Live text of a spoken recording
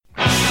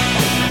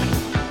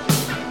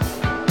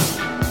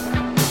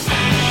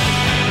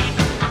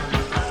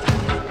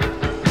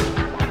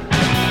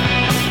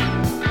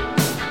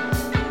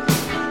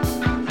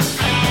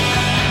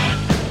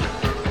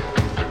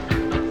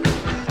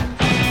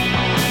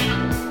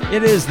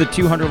It is the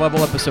 200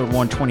 level, episode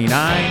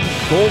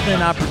 129,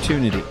 Golden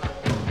Opportunity.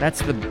 That's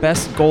the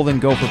best Golden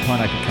Gopher pun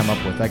I could come up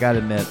with. I gotta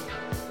admit,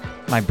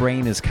 my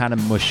brain is kind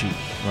of mushy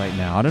right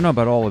now. I don't know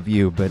about all of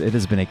you, but it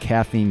has been a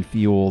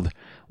caffeine-fueled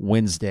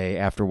Wednesday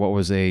after what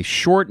was a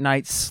short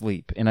night's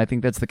sleep, and I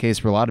think that's the case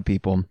for a lot of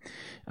people.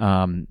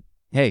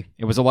 Hey,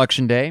 it was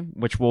election day,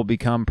 which will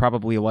become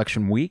probably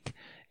election week,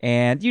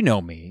 and you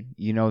know me.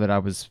 You know that I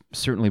was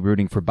certainly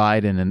rooting for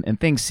Biden, and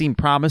things seem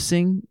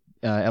promising,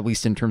 at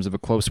least in terms of a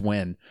close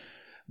win.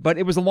 But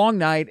it was a long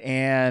night,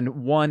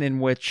 and one in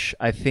which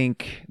I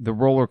think the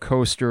roller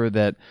coaster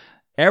that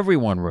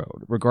everyone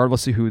rode,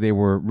 regardless of who they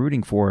were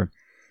rooting for,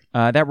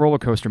 that roller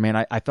coaster,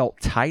 man, I felt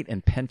tight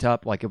and pent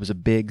up like it was a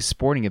big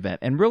sporting event.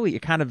 And really,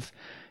 it kind of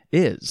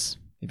is.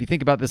 If you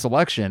think about this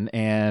election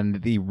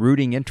and the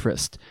rooting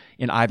interest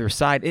in either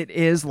side, it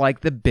is like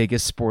the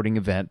biggest sporting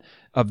event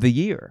of the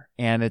year.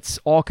 And it's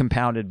all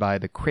compounded by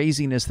the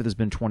craziness that has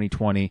been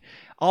 2020.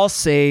 I'll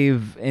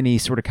save any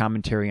sort of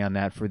commentary on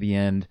that for the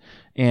end.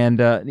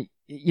 And,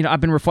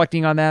 I've been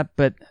reflecting on that,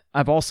 but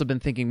I've also been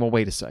thinking, well,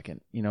 wait a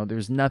second.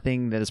 There's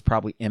nothing that is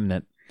probably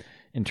imminent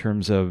in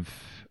terms of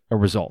a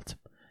result.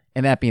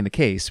 And that being the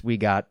case, we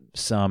got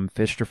some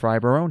fish to fry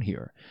of our own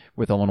here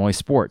with Illinois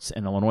sports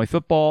and Illinois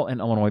football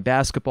and Illinois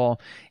basketball.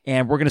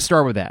 And we're going to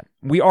start with that.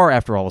 We are,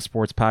 after all, a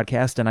sports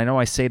podcast. And I know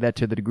I say that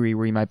to the degree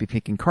where you might be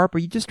thinking, Carp, are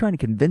you just trying to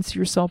convince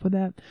yourself of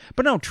that?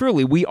 But no,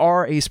 truly, we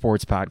are a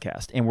sports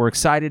podcast. And we're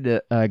excited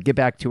to get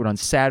back to it on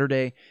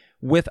Saturday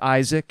with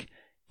Isaac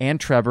and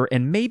Trevor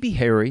and maybe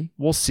Harry.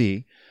 We'll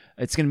see.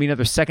 It's going to be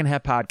another second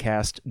half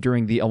podcast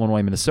during the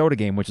Illinois-Minnesota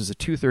game, which is a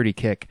 2:30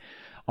 kick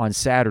on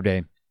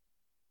Saturday.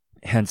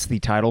 Hence the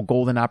title,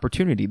 Golden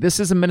Opportunity. This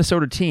is a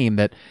Minnesota team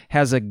that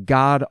has a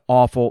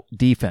god-awful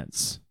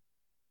defense.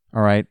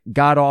 All right?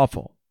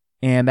 God-awful.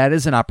 And that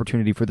is an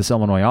opportunity for this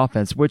Illinois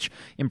offense, which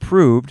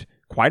improved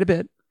quite a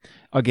bit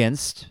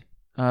against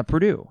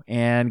Purdue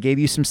and gave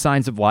you some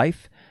signs of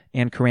life.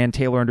 And Karan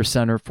Taylor under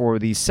center for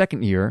the second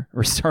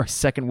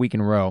week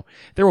in a row.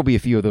 There will be a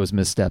few of those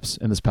missteps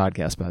in this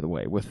podcast, by the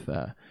way, with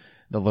the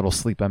little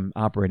sleep I'm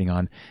operating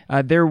on.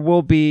 There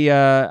will be,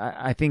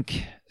 I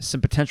think, some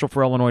potential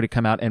for Illinois to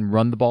come out and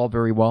run the ball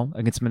very well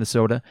against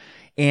Minnesota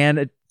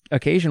and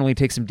occasionally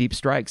take some deep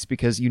strikes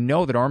because you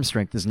know that arm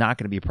strength is not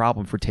going to be a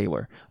problem for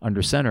Taylor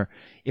under center.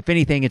 If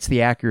anything, it's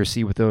the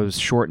accuracy with those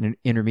short and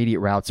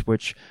intermediate routes,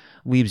 which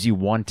leaves you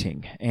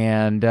wanting.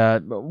 And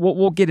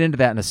we'll get into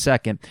that in a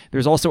second.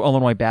 There's also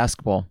Illinois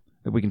basketball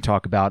that we can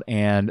talk about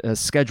and a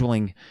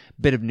scheduling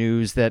bit of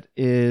news that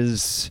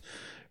is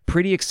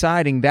pretty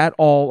exciting. That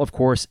all, of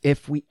course,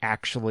 if we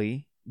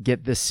actually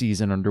get this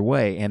season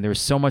underway. And there's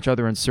so much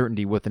other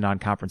uncertainty with the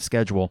non-conference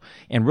schedule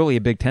and really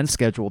a Big Ten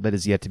schedule that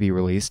is yet to be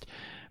released.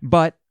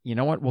 But you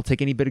know what? We'll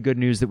take any bit of good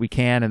news that we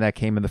can, and that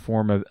came in the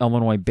form of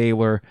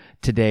Illinois-Baylor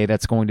today.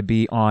 That's going to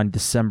be on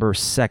December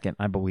 2nd,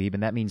 I believe,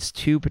 and that means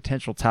 2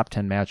 potential top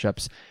 10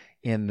 matchups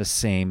in the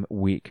same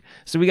week.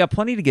 So we got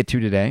plenty to get to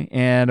today,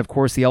 and of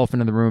course the elephant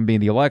in the room being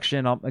the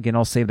election.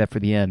 I'll save that for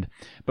the end.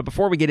 But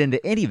before we get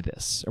into any of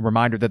this, a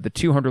reminder that the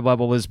 200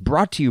 level is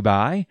brought to you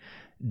by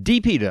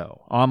DP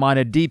Dough, online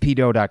at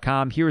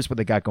dpdough.com. Here's what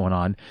they got going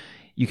on.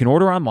 You can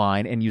order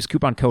online and use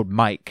coupon code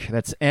Mike.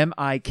 That's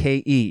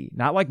M-I-K-E.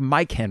 Not like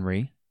Mike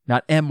Henry,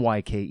 not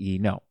M-Y-K-E.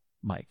 No,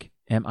 Mike,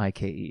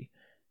 M-I-K-E.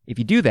 If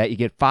you do that, you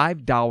get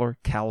 $5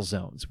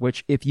 calzones,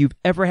 which if you've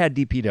ever had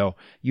DP Dough,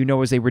 you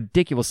know is a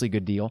ridiculously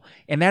good deal.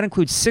 And that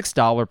includes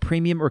 $6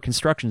 premium or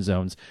construction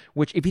zones,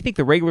 which if you think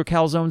the regular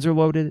calzones are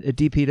loaded at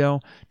DP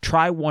Dough,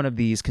 try one of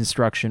these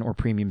construction or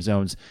premium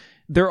zones.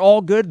 They're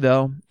all good,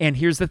 though. And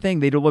here's the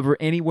thing. They deliver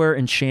anywhere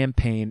in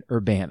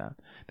Champaign-Urbana.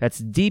 That's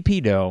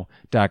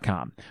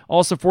dpdough.com.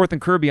 Also, 4th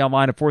and Kirby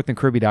online at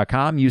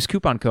 4thandkirby.com. Use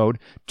coupon code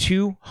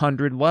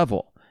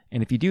 200level.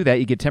 And if you do that,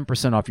 you get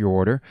 10% off your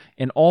order.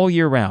 And all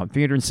year round,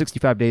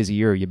 365 days a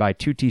year, you buy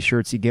 2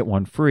 t-shirts, you get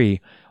 1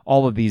 free.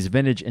 All of these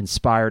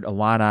vintage-inspired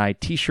Illini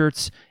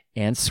t-shirts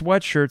and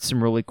sweatshirts.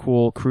 Some really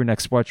cool crew neck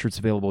sweatshirts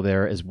available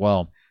there as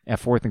well at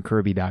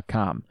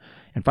 4thandkirby.com.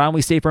 And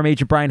finally, State Farm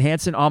agent Brian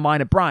Hansen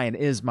online at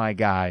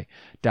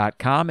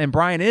brianismyguy.com. And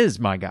Brian is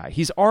my guy.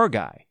 He's our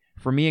guy.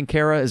 For me and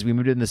Kara, as we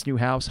moved in this new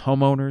house,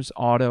 homeowners,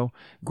 auto,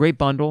 great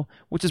bundle,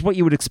 which is what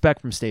you would expect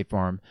from State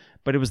Farm.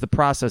 But it was the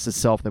process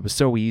itself that was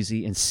so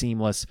easy and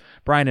seamless.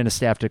 Brian and his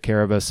staff took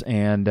care of us,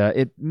 and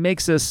it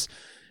makes us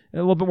a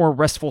little bit more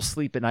restful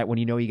sleep at night when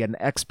you know you get an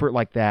expert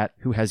like that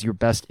who has your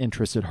best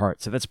interest at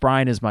heart. So that's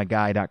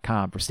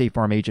brianismyguy.com for State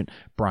Farm agent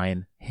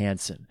Brian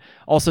Hansen.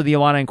 Also, the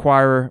Illini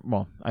Inquirer,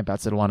 I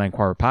about said Illini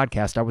Inquirer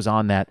podcast. I was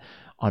on that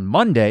on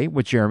Monday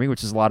with Jeremy,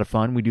 which is a lot of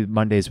fun. We do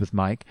Mondays with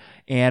Mike.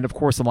 And, of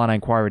course,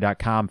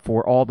 IlliniInquirer.com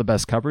for all the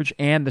best coverage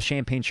and the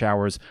Champagne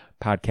Showers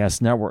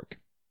Podcast Network.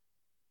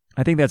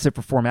 I think that's it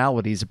for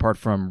formalities, apart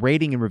from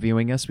rating and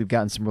reviewing us. We've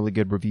gotten some really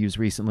good reviews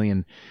recently,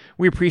 and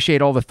we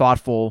appreciate all the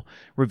thoughtful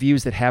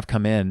reviews that have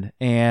come in.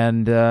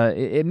 And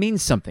it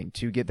means something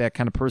to get that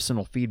kind of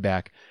personal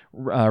feedback.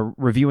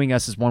 Reviewing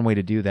us is one way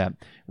to do that.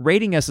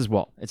 Rating us as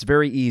well. It's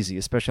very easy,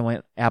 especially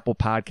on Apple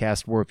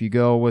Podcast, where if you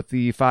go with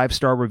the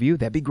 5-star review,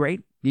 that'd be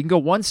great. You can go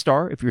 1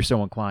 star if you're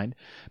so inclined.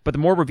 But the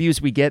more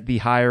reviews we get, the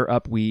higher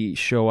up we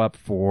show up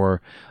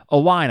for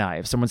Illini.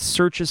 If someone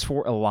searches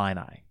for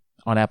Illini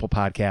on Apple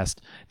Podcast,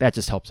 that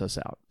just helps us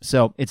out.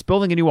 So it's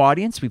building a new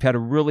audience. We've had a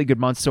really good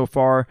month so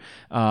far.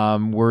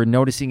 We're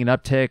noticing an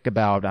uptick,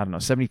 about,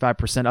 75%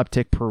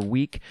 uptick per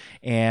week.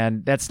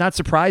 And that's not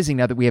surprising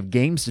now that we have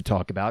games to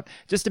talk about.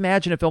 Just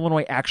imagine if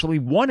Illinois actually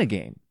won a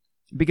game.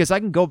 Because I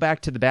can go back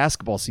to the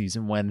basketball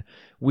season when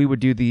we would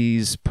do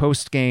these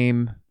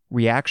post-game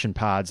reaction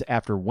pods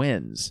after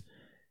wins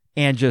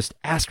and just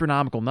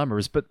astronomical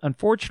numbers. But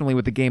unfortunately,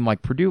 with a game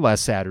like Purdue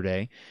last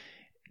Saturday,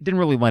 it didn't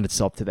really lend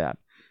itself to that.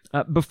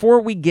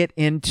 Before we get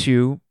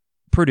into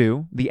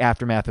Purdue, the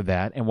aftermath of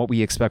that, and what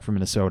we expect from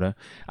Minnesota,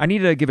 I need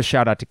to give a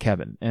shout out to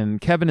Kevin. And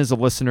Kevin is a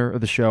listener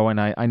of the show,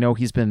 and I know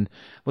he's been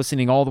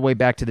listening all the way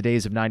back to the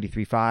days of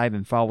 93.5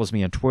 and follows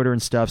me on Twitter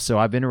and stuff, so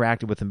I've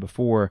interacted with him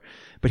before.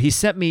 But he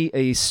sent me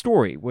a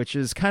story, which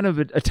is kind of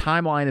a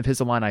timeline of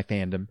his Illini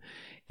fandom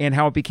and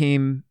how it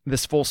became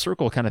this full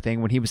circle kind of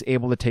thing when he was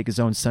able to take his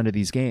own son to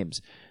these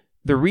games.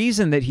 The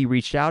reason that he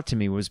reached out to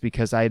me was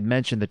because I had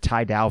mentioned the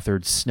Ty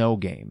Douthard snow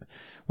game,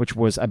 which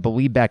was, I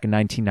believe, back in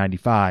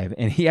 1995.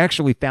 And he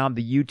actually found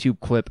the YouTube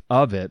clip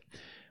of it,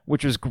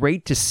 which was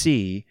great to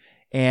see,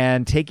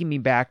 and taking me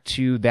back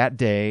to that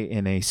day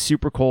in a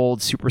super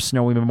cold, super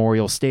snowy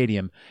Memorial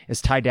Stadium as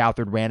Ty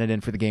Douthard ran it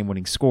in for the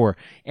game-winning score.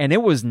 And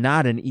it was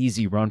not an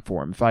easy run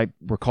for him. If I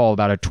recall,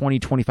 about a 20,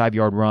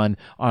 25-yard run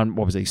on,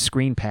 a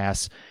screen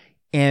pass.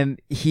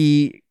 And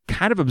he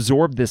kind of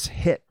absorbed this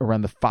hit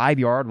around the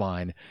 5-yard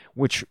line,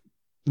 which,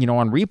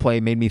 on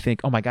replay made me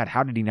think, oh my God,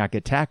 how did he not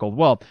get tackled?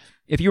 Well,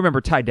 if you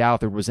remember, Ty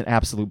Douthard was an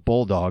absolute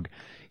bulldog.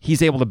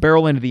 He's able to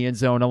barrel into the end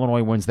zone.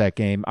 Illinois wins that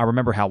game. I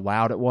remember how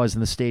loud it was in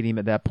the stadium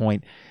at that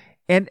point.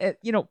 And, by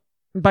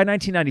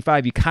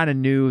 1995, you kind of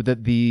knew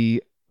that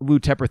the Lou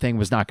Tepper thing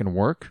was not going to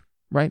work,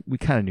 right? We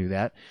kind of knew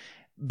that.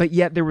 But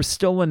yet there was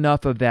still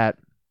enough of that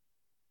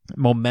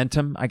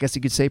momentum, I guess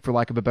you could say, for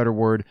lack of a better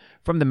word,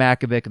 from the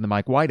Makovic and the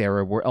Mike White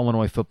era, where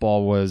Illinois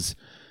football was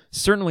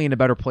certainly in a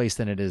better place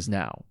than it is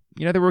now.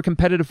 They were a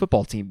competitive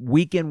football team,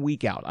 week in,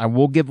 week out. I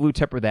will give Lou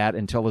Tepper that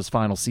until his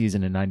final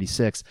season in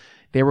 96.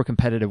 They were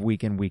competitive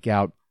week in, week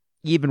out,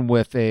 even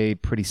with a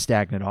pretty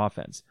stagnant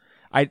offense.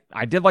 I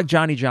did like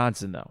Johnny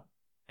Johnson, though.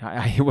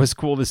 It was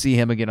cool to see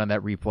him again on that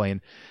replay.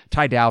 And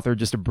Ty Douthard,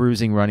 just a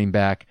bruising running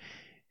back.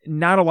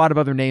 Not a lot of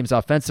other names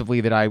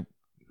offensively that I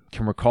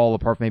can recall,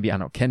 apart from maybe,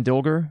 Ken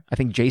Dilger. I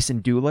think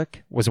Jason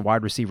Dulick was a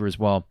wide receiver as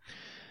well.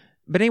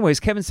 But anyways,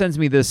 Kevin sends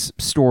me this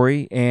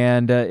story,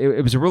 and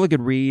it was a really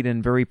good read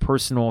and very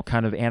personal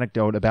kind of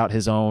anecdote about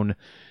his own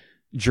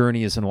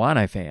journey as an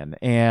Illini fan.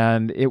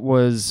 And it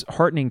was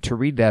heartening to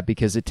read that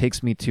because it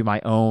takes me to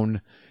my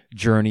own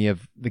journey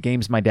of the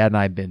games my dad and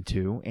I have been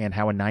to, and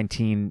how in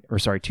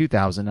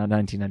 2000, not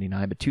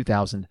 1999, but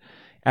 2000,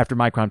 after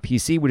Micron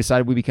PC, we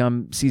decided we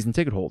become season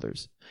ticket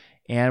holders.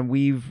 And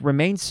we've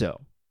remained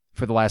so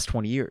for the last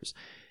 20 years.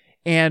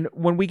 And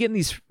when we get in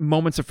these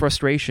moments of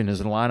frustration as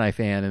an Illini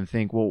fan and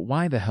think, well,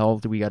 why the hell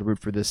do we got to root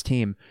for this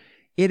team?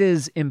 It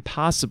is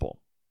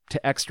impossible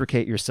to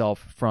extricate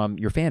yourself from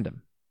your fandom.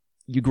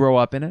 You grow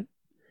up in it.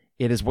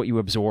 It is what you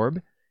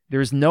absorb.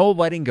 There's no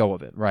letting go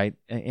of it, right?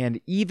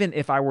 And even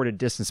if I were to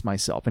distance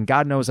myself, and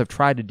God knows I've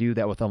tried to do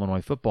that with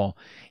Illinois football,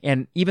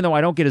 and even though I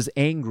don't get as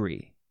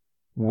angry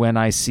when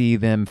I see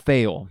them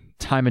fail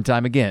time and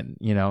time again,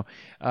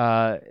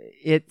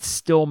 it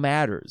still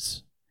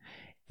matters.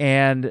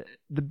 And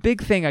the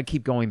big thing I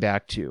keep going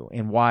back to,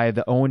 and why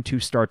the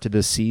 0-2 start to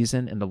this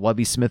season and the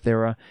Lovie Smith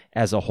era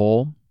as a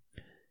whole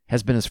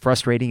has been as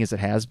frustrating as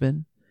it has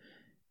been,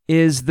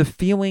 is the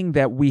feeling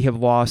that we have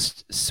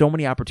lost so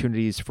many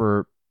opportunities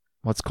for,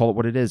 let's call it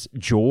what it is,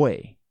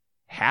 joy,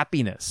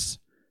 happiness,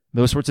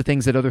 those sorts of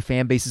things that other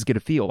fan bases get to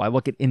feel. I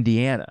look at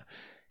Indiana,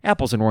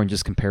 apples and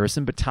oranges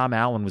comparison, but Tom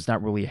Allen was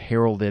not really a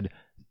heralded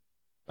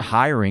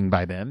hiring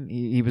by them.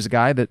 He was a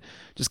guy that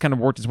just kind of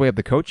worked his way up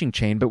the coaching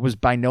chain, but was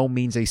by no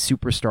means a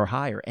superstar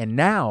hire. And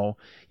now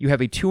you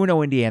have a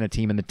 2-0 Indiana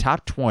team in the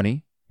top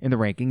 20 in the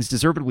rankings,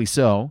 deservedly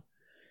so,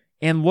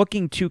 and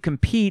looking to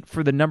compete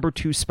for the number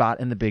 2 spot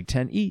in the Big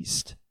Ten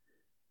East.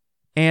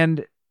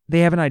 And they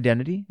have an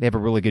identity. They have a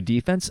really good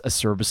defense, a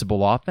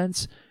serviceable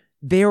offense.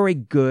 They are a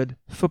good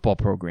football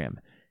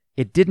program.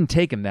 It didn't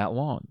take them that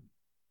long.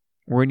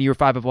 We're in year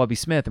 5 of Lovie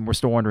Smith, and we're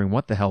still wondering,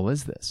 what the hell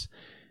is this?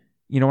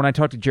 When I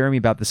talked to Jeremy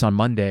about this on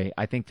Monday,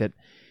 I think that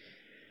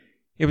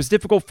it was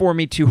difficult for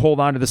me to hold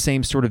on to the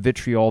same sort of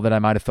vitriol that I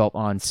might have felt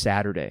on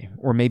Saturday,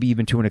 or maybe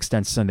even to an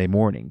extent Sunday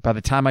morning. By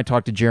the time I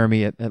talked to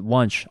Jeremy at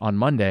lunch on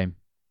Monday,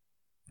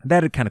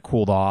 that had kind of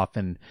cooled off,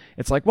 and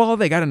it's like, well,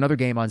 they got another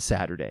game on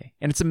Saturday.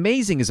 And it's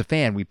amazing as a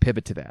fan, we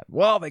pivot to that.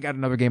 Well, they got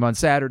another game on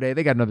Saturday.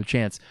 They got another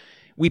chance.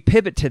 we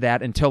pivot to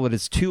that until it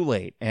is too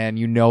late and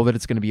you know that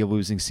it's going to be a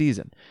losing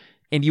season.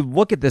 And you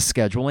look at this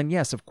schedule, and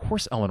yes, of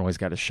course Illinois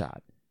got a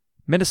shot.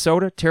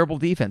 Minnesota, terrible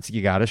defense,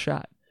 you got a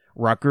shot.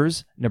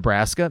 Rutgers,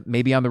 Nebraska,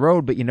 maybe on the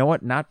road, but you know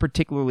what? Not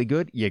particularly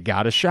good, you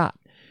got a shot.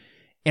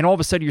 And all of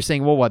a sudden you're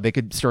saying, well, what, they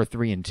could start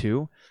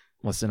 3-2?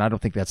 Listen, I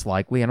don't think that's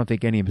likely. I don't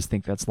think any of us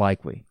think that's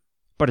likely.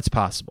 But it's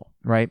possible,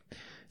 right?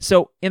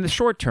 So in the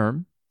short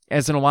term,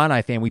 as an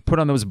Illini fan, we put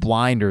on those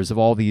blinders of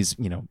all these,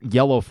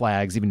 yellow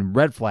flags, even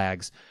red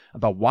flags,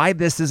 about why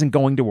this isn't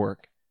going to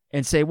work,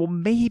 and say, well,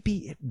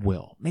 maybe it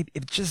will. Maybe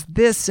if just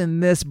this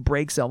and this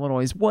breaks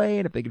Illinois' way,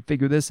 and if they can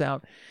figure this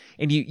out.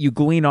 And you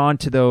glean on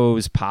to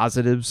those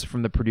positives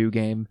from the Purdue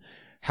game,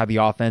 how the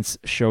offense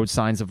showed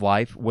signs of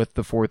life with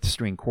the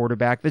fourth-string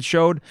quarterback that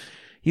showed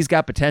he's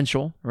got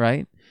potential,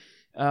 right?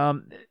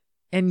 And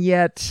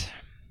yet,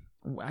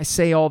 I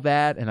say all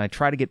that, and I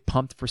try to get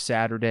pumped for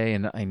Saturday,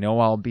 and I know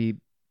I'll be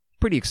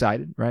pretty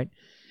excited, right?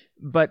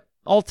 But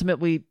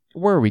ultimately,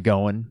 where are we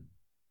going?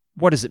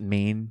 What does it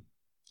mean?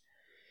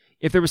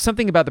 If there was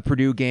something about the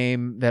Purdue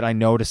game that I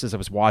noticed as I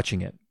was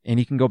watching it, and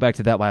you can go back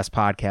to that last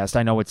podcast,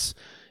 I know it's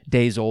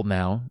days old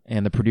now,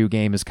 and the Purdue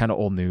game is kind of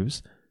old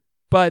news,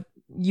 but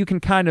you can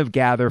kind of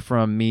gather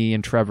from me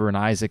and Trevor and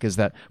Isaac as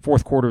that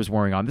fourth quarter was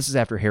wearing on. This is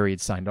after Harry had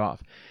signed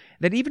off.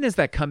 That even as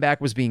that comeback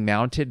was being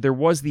mounted, there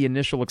was the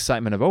initial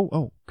excitement of,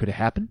 oh, could it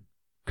happen?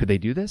 Could they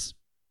do this?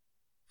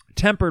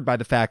 Tempered by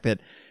the fact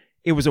that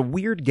it was a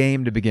weird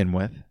game to begin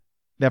with,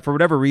 that for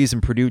whatever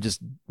reason, Purdue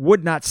just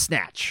would not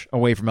snatch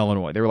away from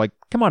Illinois. They were like,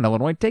 come on,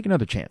 Illinois, take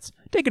another chance.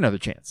 Take another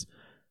chance.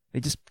 They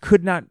just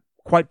could not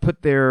quite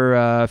put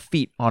their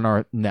feet on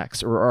our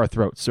necks, or our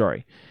throats,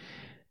 sorry.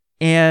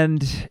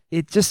 And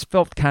it just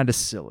felt kind of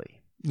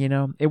silly.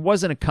 It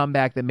wasn't a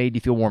comeback that made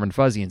you feel warm and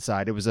fuzzy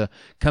inside. It was a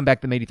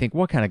comeback that made you think,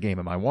 what kind of game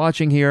am I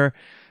watching here?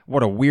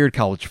 What a weird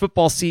college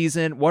football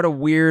season. What a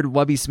weird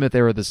Lovie Smith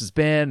era this has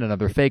been.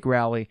 Another fake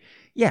rally.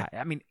 Yeah,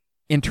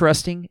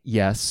 interesting,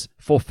 yes.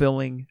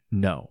 Fulfilling,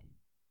 no.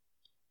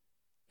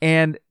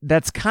 And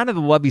that's kind of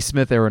the Lovie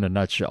Smith era in a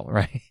nutshell,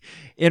 right?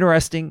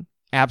 Interesting,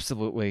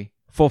 absolutely.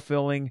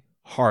 Fulfilling,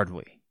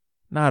 hardly.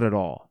 Not at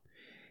all.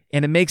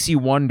 And it makes you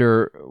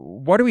wonder,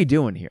 what are we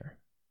doing here?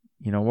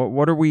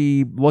 What are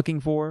we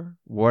looking for?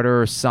 What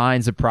are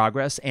signs of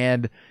progress?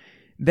 And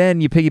then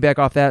you piggyback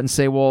off that and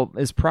say, well,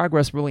 is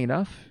progress really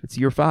enough? It's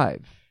year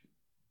 5.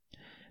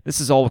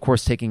 This is all, of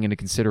course, taking into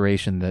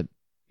consideration that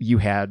you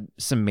had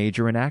some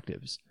major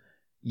inactives.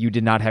 You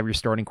did not have your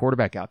starting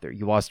quarterback out there.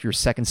 You lost your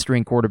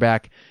second-string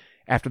quarterback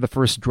after the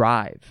first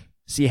drive.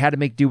 So you had to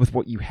make do with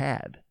what you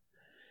had.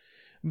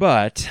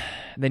 But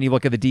then you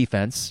look at the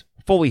defense,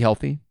 fully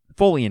healthy,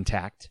 fully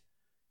intact,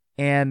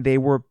 and they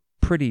were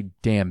pretty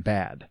damn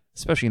bad,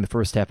 especially in the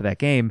first half of that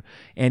game.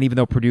 And even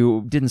though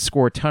Purdue didn't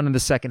score a ton in the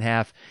second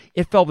half,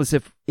 it felt as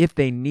if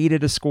they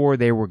needed a score,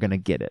 they were going to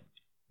get it.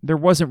 There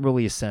wasn't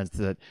really a sense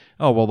that,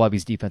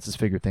 Lovie's defense has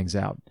figured things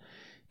out.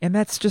 And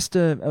that's just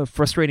a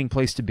frustrating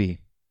place to be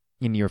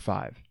in year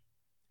 5.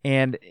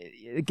 And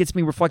it gets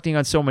me reflecting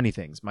on so many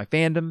things. My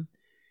fandom,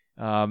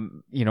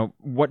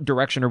 what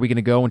direction are we going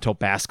to go until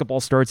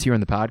basketball starts here in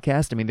the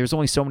podcast? There's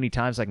only so many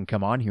times I can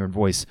come on here and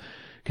voice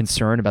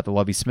concern about the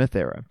Lovie Smith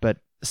era. But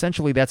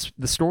essentially, that's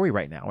the story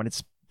right now. And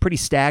it's pretty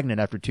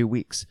stagnant after 2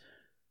 weeks.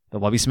 The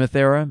Lovie Smith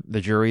era, the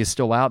jury is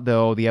still out,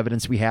 though the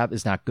evidence we have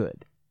is not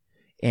good.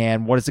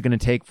 And what is it going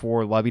to take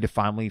for Lovie to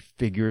finally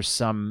figure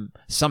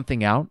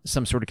something out,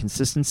 some sort of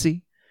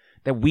consistency?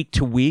 That week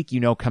to week,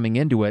 coming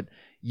into it,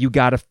 you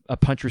got a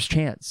puncher's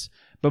chance.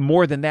 But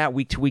more than that,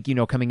 week to week,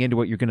 coming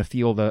into it, you're going to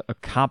field a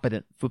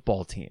competent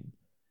football team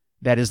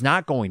that is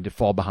not going to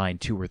fall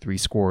behind 2 or 3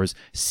 scores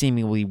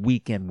seemingly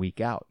week in,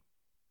 week out.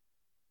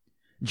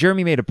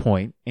 Jeremy made a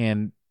point,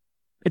 and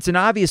it's an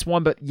obvious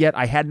one, but yet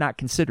I had not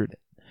considered it.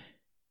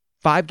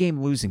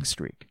 5-game losing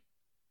streak.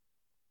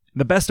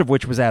 The best of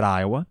which was at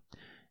Iowa,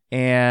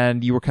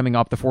 and you were coming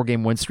off the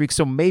 4-game win streak,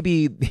 so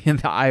maybe in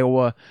the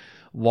Iowa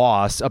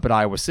loss up at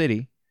Iowa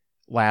City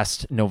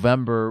last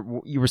November,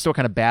 you were still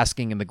kind of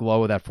basking in the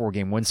glow of that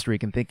 4-game win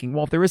streak and thinking,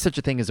 well, if there is such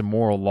a thing as a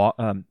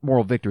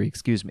moral victory,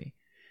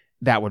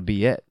 that would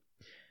be it.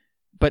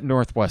 But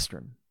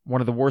Northwestern,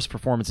 one of the worst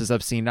performances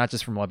I've seen, not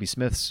just from Lovie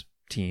Smith's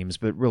teams,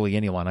 but really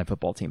any Illini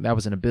football team. That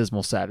was an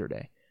abysmal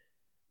Saturday.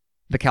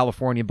 The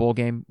California Bowl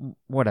game,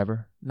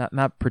 whatever,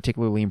 not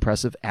particularly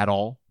impressive at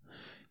all,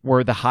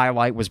 where the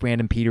highlight was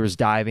Brandon Peters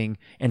diving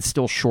and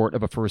still short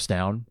of a first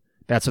down.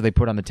 That's what they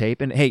put on the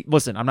tape. And hey,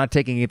 listen, I'm not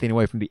taking anything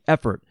away from the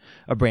effort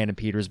of Brandon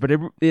Peters, but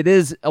it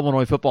is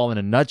Illinois football in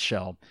a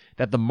nutshell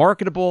that the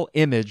marketable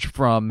image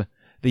from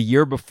the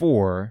year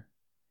before,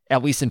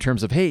 at least in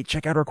terms of, hey,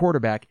 check out our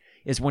quarterback,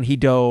 is when he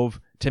dove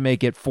to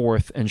make it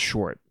 4th and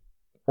short,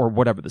 or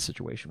whatever the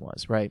situation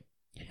was, right?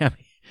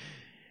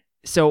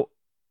 So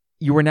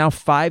you are now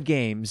 5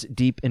 games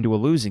deep into a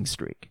losing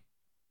streak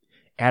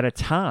at a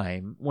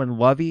time when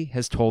Lovie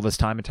has told us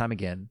time and time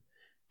again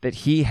that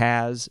he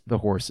has the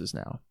horses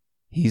now.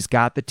 He's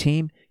got the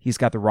team. He's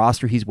got the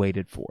roster he's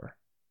waited for.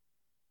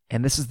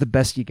 And this is the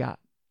best you got.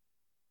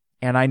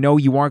 And I know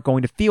you aren't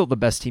going to field the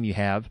best team you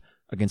have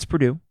against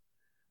Purdue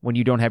when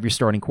you don't have your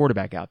starting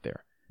quarterback out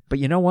there. But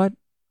you know what?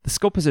 The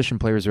skill position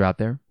players are out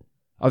there.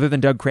 Other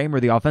than Doug Kramer,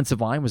 the offensive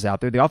line was out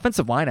there. The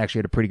offensive line actually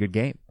had a pretty good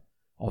game,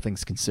 all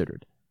things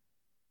considered.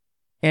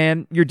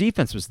 And your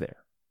defense was there.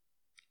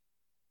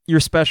 Your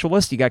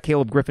specialist, you got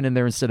Caleb Griffin in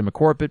there instead of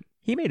McCourt.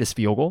 He made his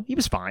field goal. He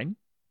was fine.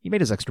 He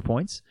made his extra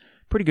points.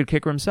 Pretty good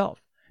kicker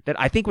himself. That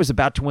I think was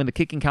about to win the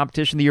kicking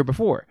competition the year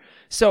before.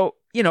 So,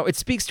 it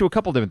speaks to a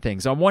couple different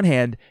things. On one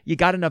hand, you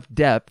got enough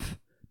depth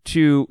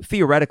to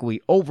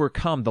theoretically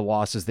overcome the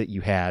losses that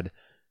you had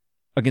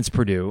against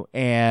Purdue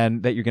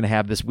and that you're going to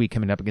have this week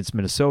coming up against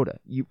Minnesota.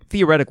 You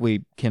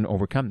theoretically can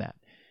overcome that.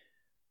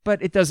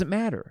 But it doesn't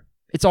matter.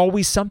 It's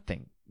always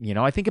something.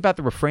 I think about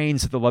the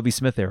refrains of the Lovie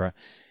Smith era.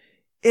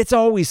 It's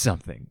always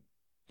something.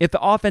 If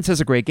the offense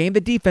has a great game,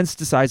 the defense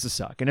decides to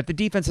suck. And if the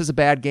defense has a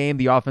bad game,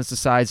 the offense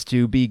decides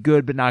to be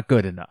good but not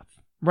good enough.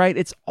 Right?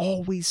 It's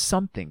always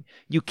something.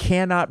 You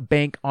cannot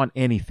bank on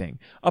anything.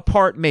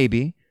 Apart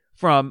maybe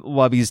from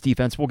Lovie's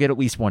defense, we'll get at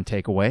least one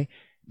takeaway.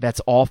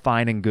 That's all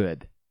fine and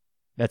good.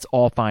 That's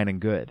all fine and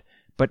good,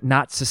 but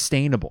not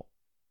sustainable.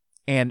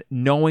 And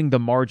knowing the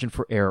margin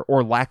for error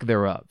or lack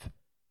thereof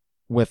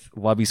with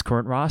Lovie's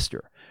current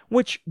roster,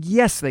 which,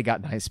 yes, they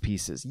got nice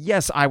pieces.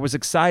 Yes, I was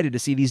excited to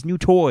see these new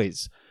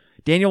toys.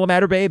 Daniel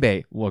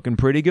Amador-Bebe looking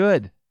pretty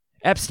good.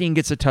 Epstein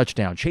gets a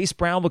touchdown. Chase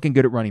Brown looking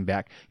good at running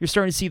back. You're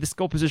starting to see the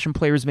skill position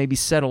players maybe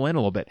settle in a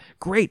little bit.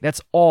 Great,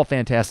 that's all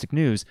fantastic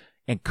news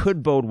and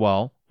could bode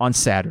well on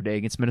Saturday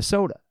against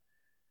Minnesota.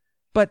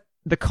 But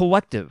the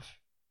collective,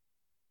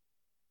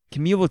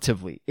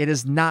 cumulatively, it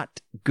is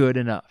not good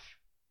enough.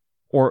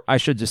 Or I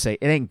should just say,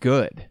 it ain't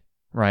good,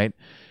 right?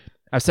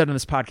 I've said on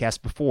this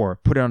podcast before,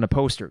 put it on a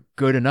poster,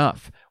 good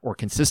enough or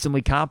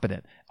consistently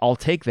competent. I'll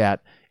take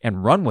that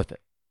and run with it.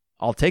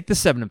 I'll take the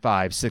 7-5,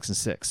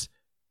 6-6,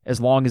 as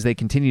long as they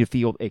continue to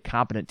field a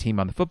competent team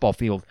on the football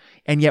field.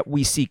 And yet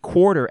we see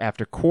quarter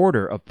after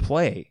quarter of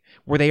play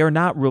where they are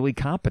not really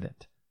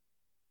competent.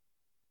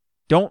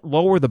 Don't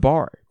lower the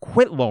bar.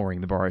 Quit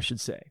lowering the bar, I should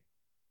say.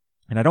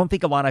 And I don't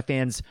think Illini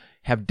fans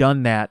have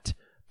done that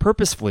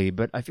purposefully,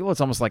 but I feel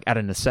it's almost like out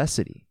of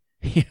necessity.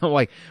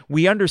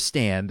 We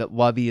understand that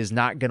Lovie is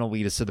not going to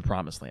lead us to the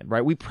promised land,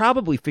 right? We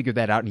probably figured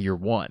that out in year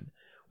one,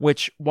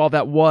 which, while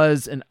that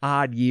was an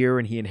odd year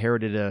and he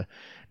inherited a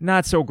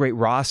not so great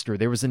roster,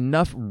 there was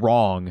enough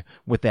wrong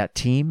with that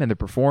team and their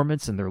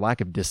performance and their lack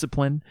of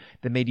discipline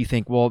that made you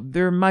think, well,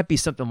 there might be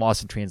something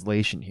lost in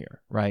translation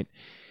here, right?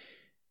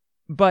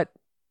 But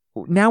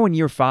now in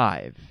year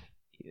 5,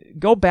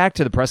 go back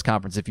to the press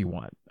conference if you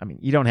want. I mean,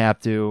 you don't have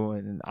to,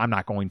 and I'm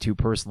not going to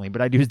personally,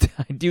 but I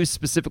do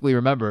specifically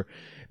remember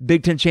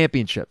Big Ten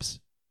championships.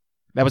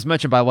 That was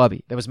mentioned by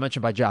Lovie. That was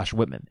mentioned by Josh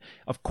Whitman.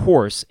 Of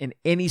course, in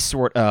any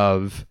sort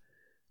of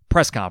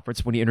press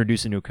conference, when you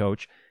introduce a new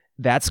coach,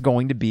 that's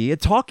going to be a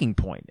talking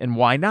point. And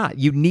why not?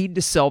 You need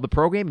to sell the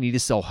program. You need to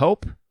sell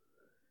hope.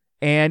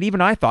 And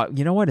even I thought,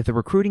 you know what? If the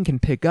recruiting can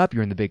pick up,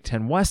 you're in the Big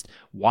Ten West,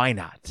 why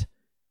not?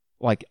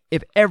 Like,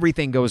 if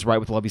everything goes right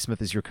with Lovie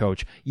Smith as your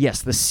coach,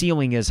 yes, the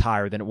ceiling is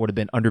higher than it would have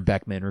been under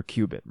Beckman or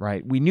Cuban,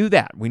 right? We knew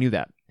that.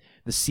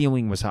 The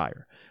ceiling was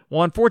higher.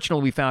 Well,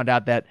 unfortunately, we found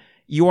out that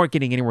you aren't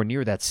getting anywhere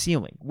near that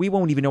ceiling. We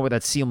won't even know where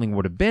that ceiling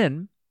would have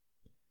been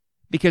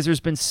because there's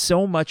been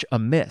so much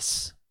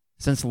amiss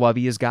since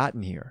Lovie has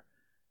gotten here.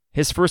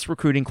 His first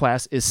recruiting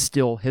class is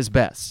still his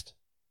best.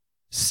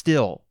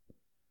 Still.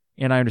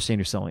 And I understand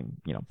you're selling,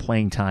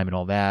 playing time and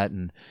all that,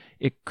 and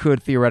it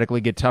could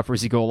theoretically get tougher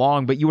as you go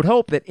along, but you would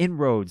hope that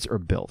inroads are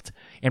built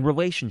and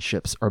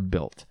relationships are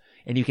built,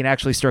 and you can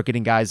actually start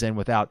getting guys in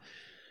without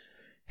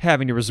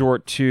having to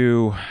resort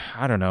to,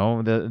 I don't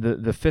know, the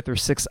 5th or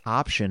 6th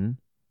option,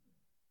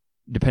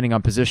 depending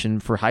on position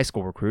for high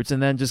school recruits,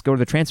 and then just go to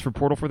the transfer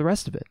portal for the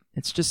rest of it.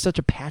 It's just such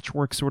a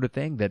patchwork sort of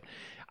thing that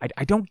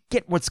I don't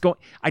get what's going.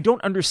 I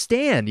don't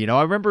understand.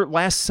 I remember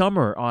last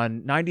summer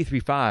on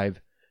 93.5,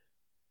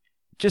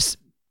 just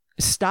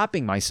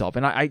stopping myself,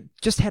 and I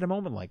just had a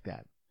moment like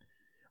that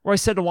where I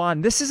said to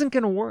Lon, this isn't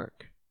going to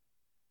work.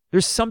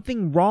 There's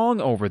something wrong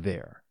over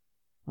there.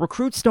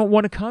 Recruits don't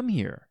want to come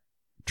here.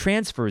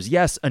 Transfers,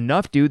 yes,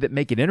 enough do that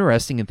make it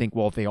interesting and think,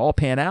 well, if they all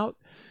pan out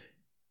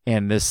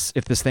and if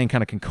this thing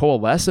kind of can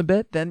coalesce a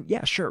bit, then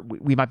yeah, sure,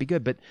 we might be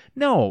good. But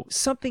no,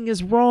 something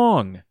is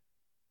wrong.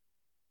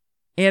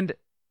 And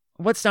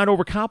let's not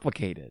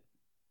overcomplicate it,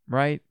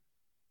 right?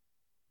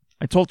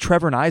 I told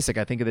Trevor and Isaac,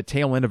 I think at the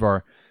tail end of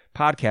our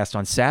podcast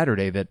on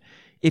Saturday, that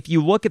if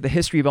you look at the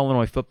history of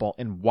Illinois football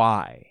and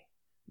why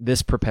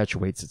this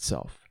perpetuates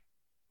itself,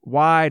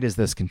 why does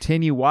this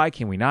continue? Why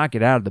can we not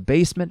get out of the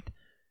basement?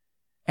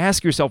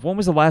 Ask yourself, when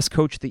was the last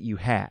coach that you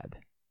had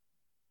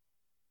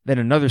that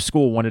another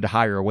school wanted to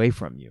hire away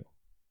from you?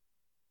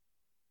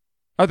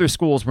 Other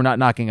schools were not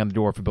knocking on the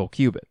door for Bill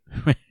Cuban.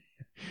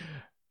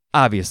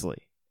 Obviously.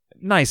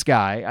 Nice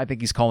guy. I think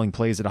he's calling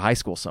plays at a high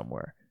school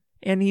somewhere.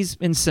 And he's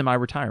in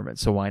semi-retirement,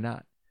 so why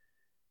not?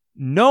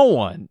 No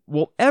one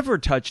will ever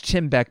touch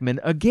Tim Beckman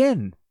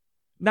again.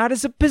 Not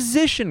as a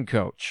position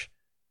coach.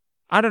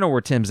 I don't know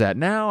where Tim's at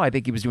now. I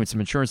think he was doing some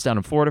insurance down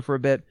in Florida for a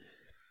bit.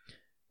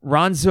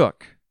 Ron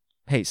Zook,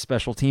 Hey,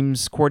 special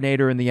teams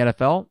coordinator in the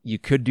NFL, you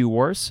could do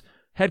worse.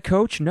 Head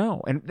coach,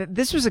 no. And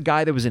this was a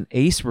guy that was an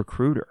ace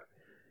recruiter,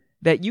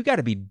 that you got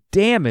to be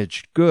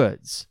damaged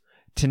goods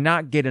to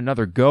not get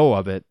another go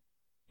of it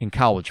in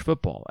college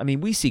football. I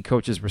mean, we see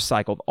coaches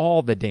recycled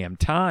all the damn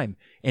time,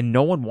 and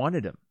no one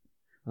wanted him.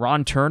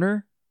 Ron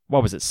Turner,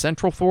 what was it,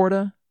 Central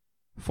Florida?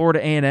 Florida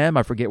A&M,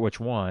 I forget which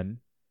one.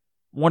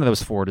 One of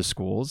those Florida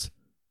schools.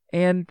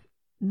 And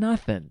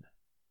nothing.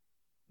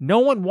 No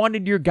one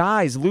wanted your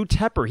guys. Lou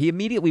Tepper, he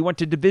immediately went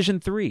to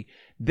Division III.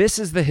 This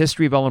is the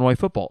history of Illinois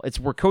football. It's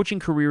where coaching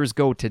careers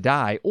go to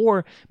die.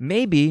 Or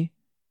maybe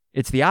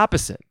it's the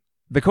opposite.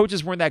 The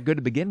coaches weren't that good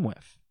to begin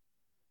with.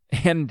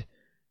 And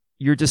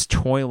you're just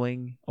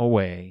toiling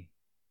away.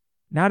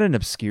 Not in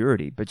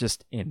obscurity, but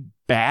just in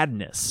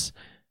badness.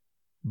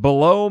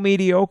 Below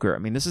mediocre. I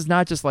mean, this is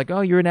not just like,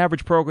 oh, you're an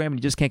average program and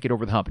you just can't get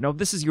over the hump. No,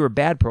 this is you're a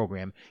bad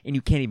program and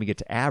you can't even get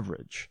to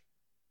average.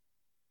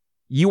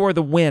 You are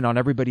the win on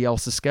everybody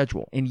else's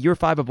schedule. In year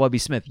 5 of Lovie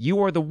Smith, you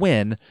are the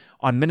win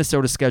on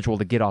Minnesota's schedule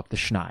to get off the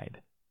schneid.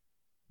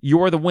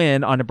 You are the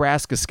win on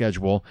Nebraska's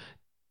schedule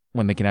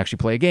when they can actually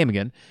play a game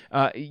again.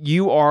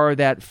 You are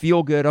that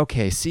feel-good,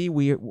 okay, see,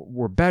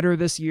 we're better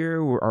this year.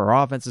 Our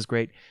offense is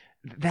great.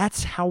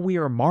 That's how we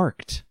are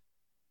marked.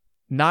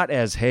 Not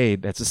as, hey,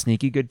 that's a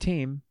sneaky good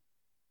team.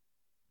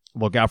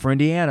 Look out for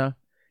Indiana.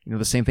 You know,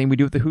 the same thing we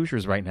do with the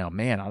Hoosiers right now.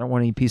 Man, I don't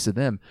want any piece of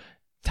them.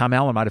 Tom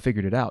Allen might have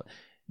figured it out.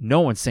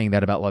 No one's saying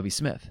that about Lovie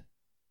Smith.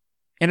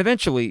 And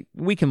eventually,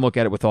 we can look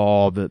at it with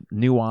all the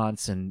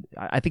nuance, and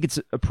I think it's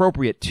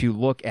appropriate to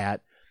look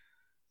at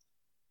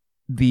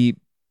the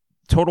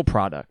total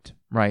product,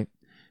 right?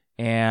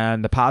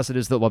 And the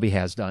positives that Lovie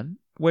has done,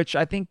 which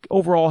I think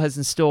overall has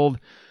instilled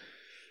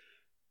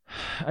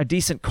a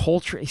decent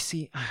culture. You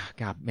see,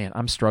 God, man,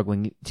 I'm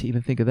struggling to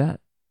even think of that.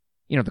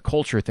 You know, the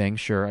culture thing,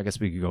 sure, I guess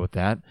we could go with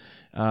that.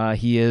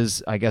 He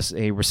is, I guess,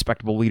 a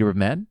respectable leader of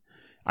men.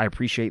 I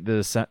appreciate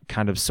the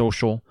kind of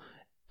social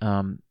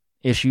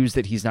issues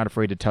that he's not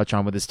afraid to touch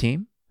on with his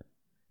team.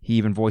 He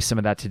even voiced some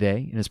of that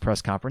today in his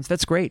press conference.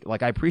 That's great.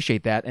 Like, I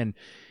appreciate that. And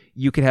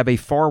you could have a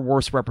far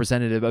worse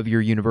representative of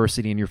your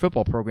university and your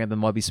football program than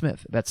Lovie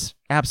Smith. That's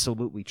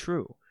absolutely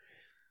true.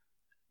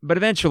 But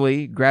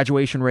eventually,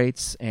 graduation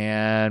rates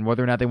and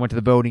whether or not they went to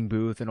the voting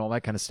booth and all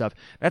that kind of stuff,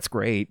 that's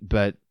great,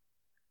 but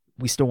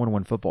we still want to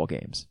win football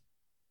games.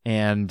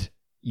 And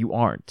you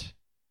aren't.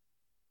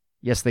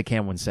 Yes, they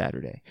can win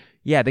Saturday.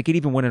 Yeah, they could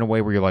even win in a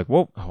way where you're like,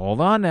 whoa,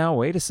 hold on now,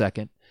 wait a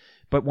second.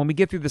 But when we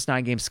get through this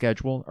 9-game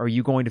schedule, are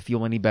you going to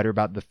feel any better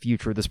about the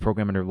future of this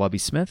program under Lovie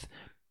Smith?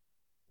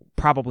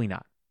 Probably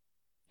not.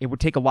 It would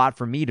take a lot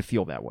for me to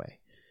feel that way.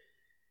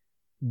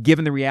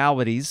 Given the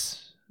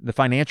realities, the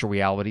financial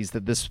realities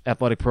that this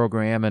athletic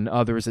program and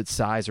others its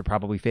size are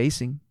probably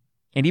facing,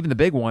 and even the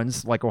big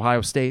ones like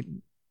Ohio State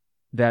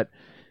that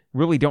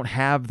really don't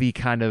have the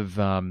kind of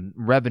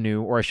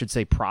revenue, or I should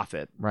say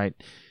profit, right?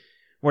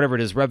 Whatever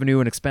it is, revenue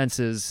and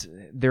expenses,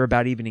 they're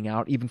about evening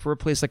out, even for a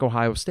place like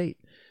Ohio State.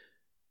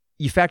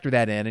 You factor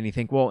that in and you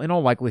think, well, in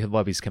all likelihood,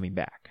 Lovie's coming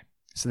back.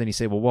 So then you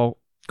say, well,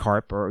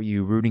 Carp, are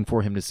you rooting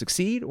for him to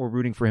succeed or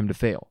rooting for him to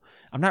fail?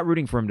 I'm not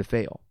rooting for him to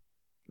fail,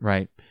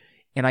 right?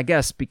 And I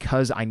guess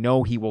because I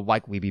know he will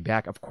likely be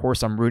back, of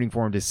course I'm rooting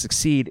for him to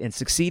succeed, and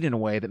succeed in a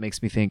way that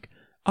makes me think,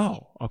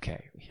 oh,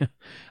 okay,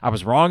 I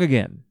was wrong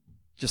again.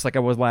 Just like I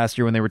was last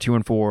year when they were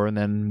 2-4, and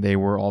then they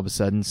were all of a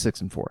sudden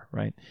 6-4,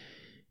 right?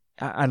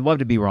 I'd love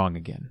to be wrong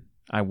again.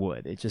 I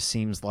would. It just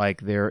seems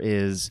like there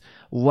is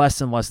less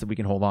and less that we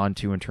can hold on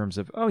to in terms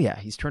of, oh yeah,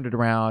 he's turned it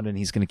around and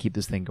he's going to keep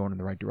this thing going in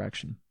the right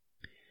direction.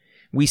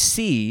 We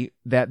see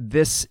that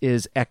this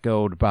is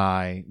echoed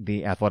by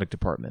the athletic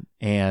department.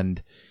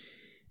 And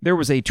there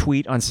was a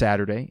tweet on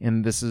Saturday,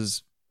 and this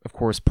is, of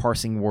course,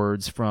 parsing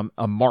words from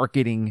a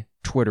marketing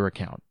Twitter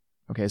account.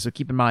 Okay, so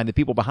keep in mind the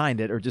people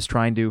behind it are just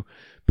trying to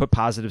put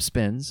positive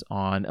spins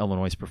on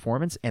Illinois'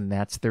 performance, and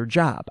that's their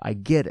job. I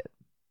get it.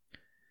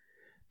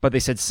 But they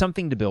said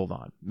something to build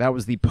on. That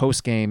was the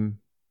post-game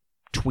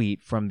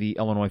tweet from the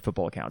Illinois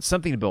football account.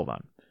 Something to build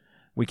on.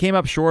 We came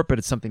up short, but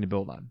it's something to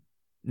build on.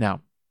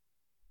 Now,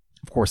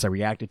 of course, I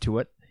reacted to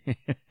it.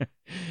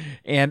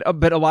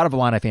 But a lot of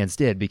Illini fans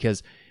did,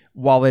 because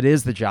while it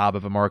is the job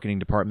of a marketing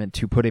department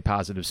to put a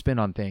positive spin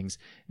on things,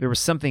 there was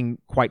something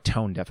quite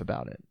tone-deaf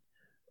about it.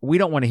 We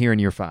don't want to hear in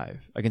year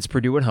 5 against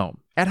Purdue at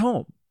home. At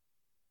home.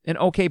 An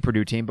okay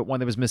Purdue team, but one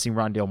that was missing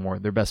Rondale Moore,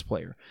 their best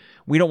player.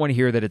 We don't want to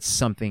hear that it's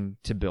something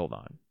to build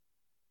on.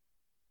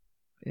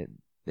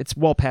 It's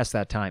well past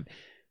that time.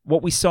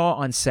 What we saw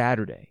on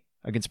Saturday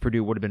against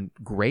Purdue would have been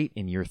great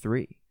in year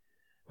 3.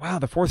 Wow,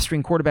 the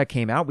 4th-string quarterback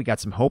came out. We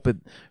got some hope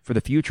for the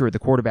future at the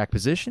quarterback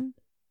position.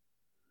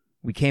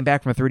 We came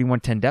back from a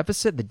 31-10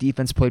 deficit. The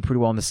defense played pretty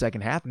well in the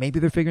second half. Maybe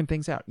they're figuring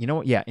things out. You know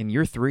what? Yeah, in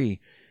year 3,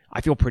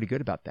 I feel pretty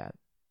good about that.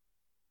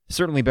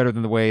 Certainly better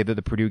than the way that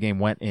the Purdue game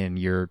went in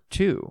year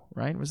 2,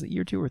 right? Was it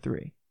year 2 or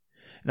 3?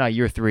 No,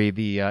 year 3,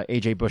 the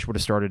A.J. Bush would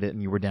have started it,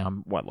 and you were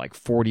down,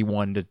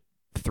 41-3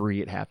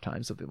 at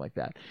halftime, something like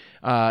that.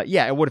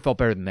 Yeah, it would have felt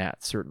better than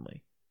that,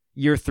 certainly.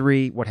 Year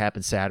 3, what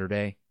happened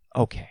Saturday?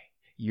 Okay.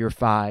 Year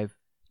 5,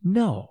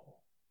 no.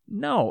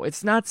 No,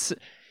 it's not.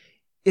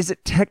 Is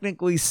it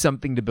technically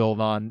something to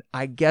build on?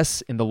 I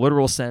guess in the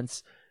literal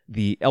sense,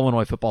 the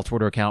Illinois football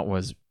Twitter account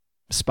was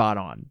spot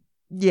on.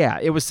 Yeah,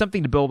 it was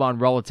something to build on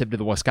relative to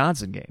the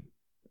Wisconsin game.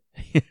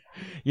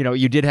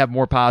 You did have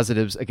more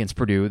positives against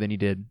Purdue than you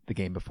did the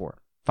game before.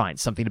 Fine,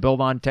 something to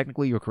build on.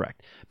 Technically, you're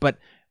correct. But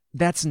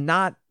that's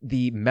not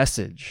the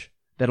message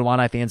that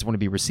Illini fans want to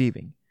be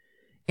receiving.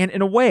 And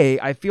in a way,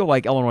 I feel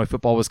like Illinois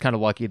football was kind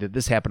of lucky that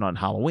this happened on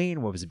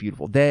Halloween, what was a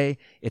beautiful day.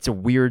 It's a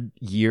weird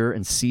year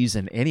and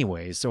season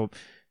anyway. So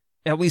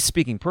at least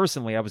speaking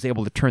personally, I was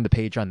able to turn the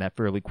page on that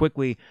fairly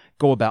quickly,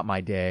 go about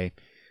my day.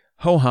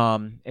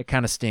 Ho-hum, it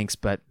kind of stinks,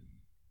 but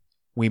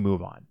we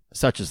move on.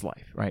 Such is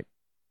life, right?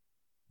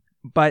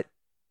 But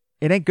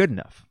it ain't good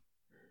enough.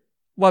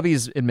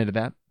 Lovie's admitted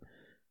that.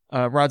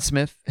 Rod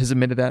Smith has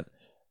admitted that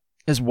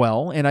as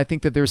well, and I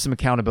think that there's some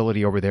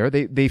accountability over there.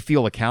 They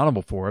feel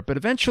accountable for it, but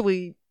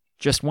eventually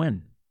just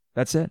win.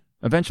 That's it.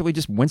 Eventually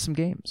just win some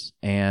games.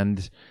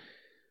 And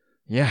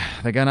yeah,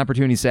 they got an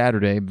opportunity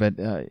Saturday, but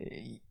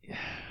the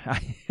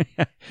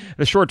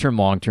short-term,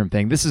 long-term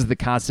thing, this is the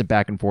constant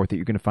back and forth that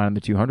you're going to find on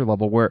the 200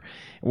 level where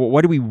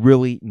what do we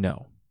really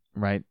know,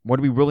 right? What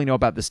do we really know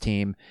about this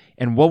team,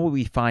 and what will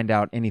we find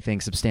out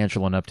anything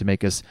substantial enough to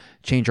make us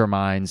change our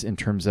minds in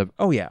terms of,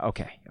 oh yeah,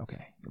 okay,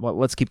 well,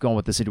 let's keep going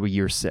with this into a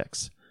year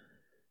 6.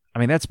 I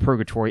mean, that's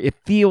purgatory. It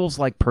feels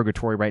like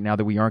purgatory right now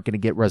that we aren't going to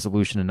get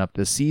resolution enough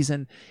this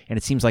season, and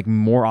it seems like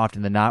more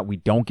often than not we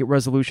don't get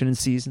resolution in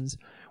seasons,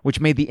 which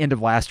made the end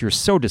of last year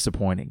so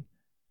disappointing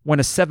when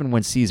a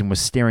 7-win season was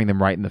staring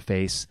them right in the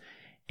face,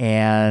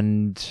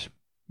 and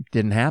it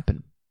didn't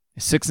happen.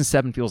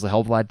 6-7 feels a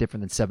hell of a lot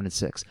different than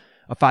 7-6.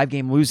 A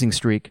 5-game losing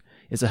streak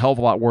is a hell of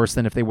a lot worse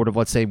than if they would have,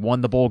 let's say,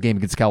 won the bowl game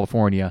against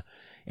California,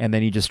 and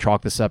then you just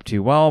chalk this up to,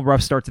 well,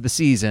 rough start to the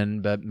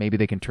season, but maybe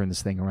they can turn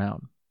this thing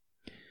around.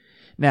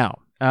 Now,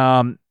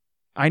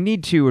 I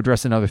need to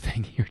address another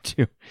thing here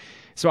too.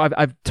 So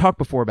I've talked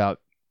before about,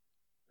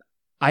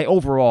 I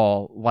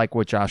overall like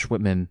what Josh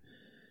Whitman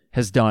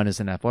has done as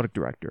an athletic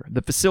director.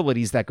 The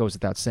facilities, that goes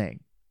without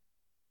saying.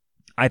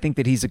 I think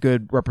that he's a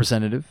good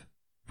representative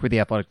for the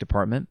athletic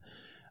department.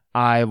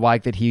 I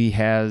like that he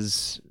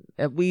has,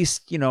 at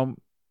least,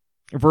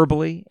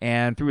 verbally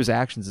and through his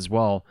actions as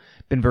well,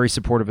 been very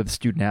supportive of the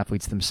student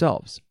athletes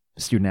themselves.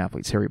 Student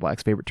athletes, Harry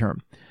Black's favorite term.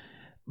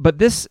 But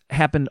this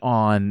happened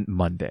on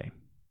Monday.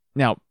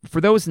 Now, for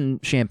those in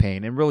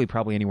Champaign, and really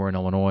probably anywhere in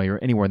Illinois or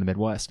anywhere in the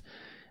Midwest,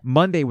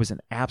 Monday was an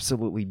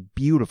absolutely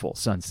beautiful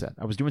sunset.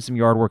 I was doing some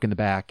yard work in the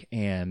back,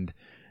 and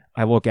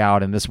I look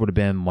out, and this would have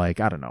been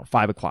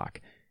 5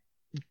 o'clock.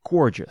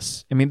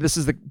 Gorgeous. I mean, this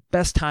is the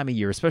best time of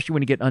year, especially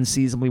when you get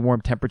unseasonably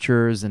warm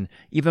temperatures, and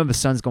even though the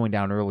sun's going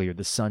down earlier,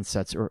 the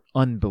sunsets are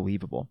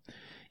unbelievable.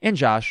 And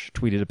Josh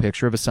tweeted a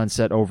picture of a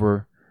sunset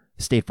over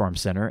State Farm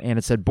Center, and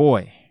it said,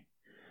 boy,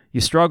 you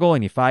struggle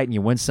and you fight and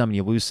you win some and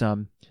you lose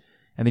some.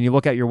 And then you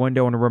look out your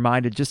window and are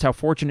reminded just how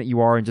fortunate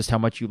you are and just how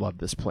much you love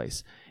this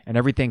place. And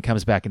everything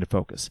comes back into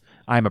focus.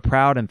 I am a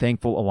proud and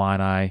thankful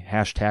Illini,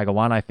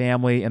 #Illini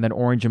family, and then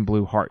orange and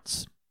blue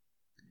hearts.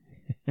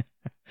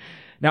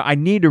 Now, I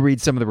need to read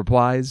some of the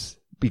replies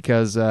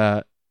because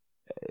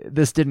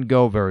this didn't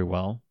go very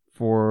well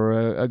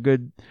for a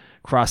good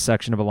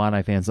cross-section of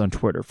Illini fans on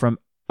Twitter. From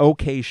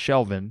OK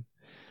Shelvin,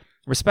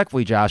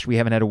 respectfully, Josh, we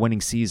haven't had a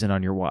winning season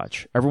on your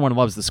watch. Everyone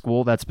loves the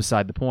school. That's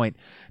beside the point.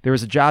 There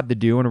is a job to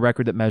do and a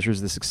record that measures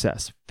the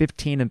success.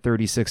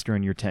 15-36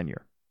 during your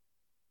tenure.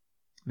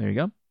 There you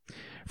go.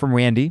 From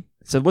Randy,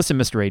 it said, listen,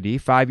 Mr. AD,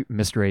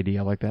 Mr. AD,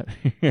 I like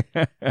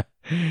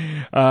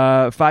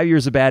that. 5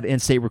 years of bad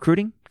in-state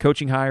recruiting,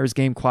 coaching hires,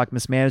 game clock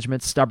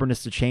mismanagement,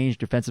 stubbornness to change,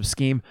 defensive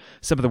scheme,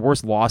 some of the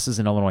worst losses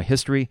in Illinois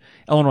history.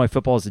 Illinois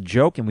football is a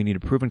joke, and we need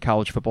a proven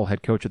college football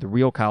head coach with a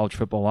real college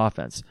football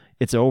offense.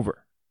 It's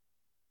over.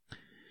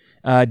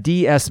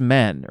 DS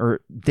Men,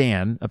 or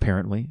Dan,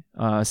 apparently,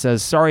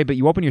 says, sorry, but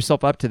you open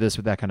yourself up to this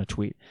with that kind of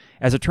tweet.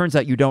 As it turns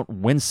out, you don't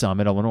win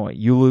some at Illinois.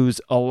 You lose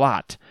a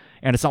lot.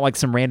 And it's not like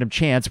some random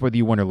chance whether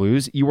you win or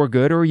lose. You are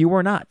good or you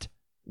are not.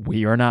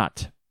 We are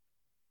not.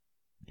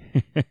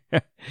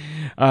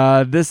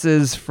 This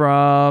is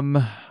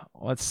from,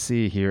 let's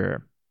see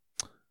here.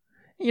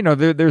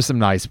 There's some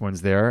nice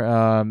ones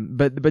there.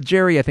 But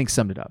Jerry, I think,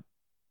 summed it up.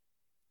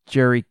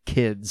 Jerry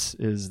Kids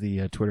is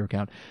the Twitter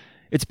account.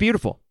 It's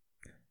beautiful.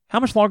 How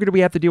much longer do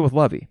we have to deal with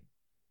Lovie?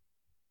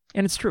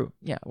 And it's true.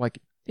 Yeah,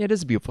 it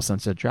is a beautiful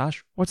sunset,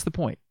 Josh. What's the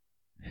point?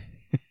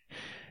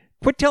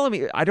 Quit telling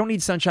me I don't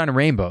need sunshine and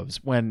rainbows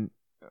when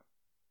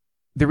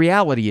the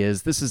reality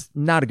is this is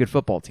not a good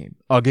football team.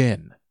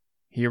 Again.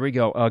 Here we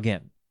go.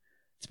 Again.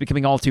 It's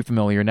becoming all too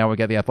familiar. Now we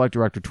got the athletic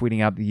director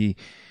tweeting out the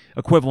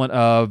equivalent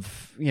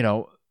of,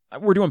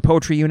 we're doing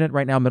poetry unit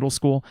right now, middle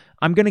school.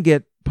 I'm going to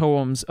get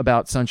poems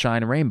about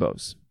sunshine and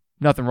rainbows.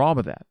 Nothing wrong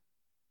with that.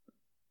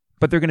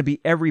 But they're going to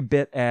be every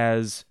bit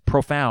as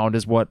profound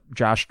as what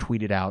Josh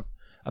tweeted out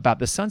about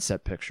the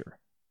sunset picture.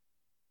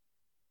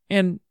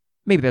 And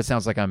maybe that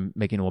sounds like I'm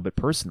making it a little bit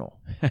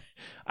personal.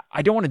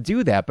 I don't want to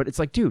do that, but it's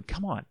like, dude,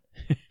 come on.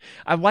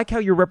 I like how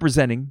you're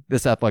representing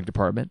this athletic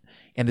department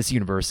and this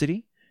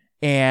university,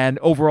 And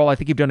overall, I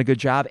think you've done a good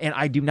job, and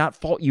I do not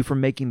fault you for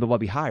making the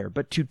Lovie hire.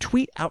 But to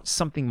tweet out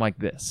something like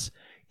this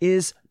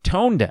is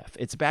tone deaf.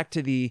 It's back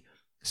to the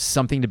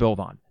something to build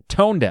on.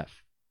 Tone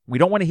deaf. We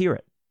don't want to hear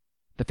it.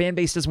 The fan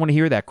base doesn't want to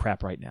hear that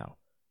crap right now.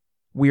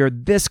 We are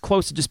this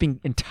close to just being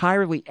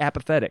entirely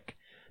apathetic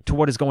to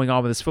what is going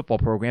on with this football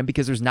program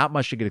because there's not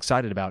much to get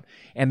excited about.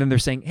 And then they're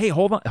saying, hey,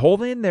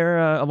 hold in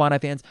there, Illini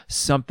fans,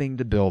 something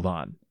to build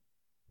on.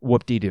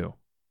 Whoop-de-doo.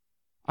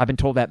 I've been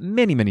told that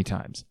many, many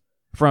times.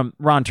 From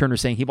Ron Turner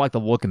saying he'd like the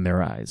look in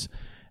their eyes.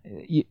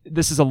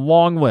 This is a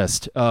long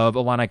list of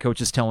Illini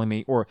coaches telling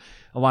me, or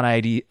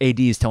Illini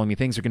ADs telling me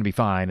things are going to be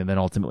fine, and then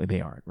ultimately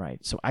they aren't,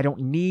 right? So I don't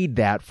need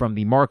that from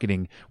the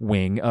marketing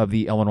wing of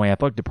the Illinois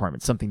Athletic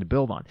Department, something to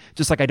build on.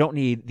 Just like I don't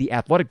need the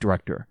athletic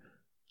director.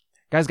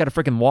 Guy's got a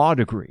freaking law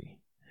degree,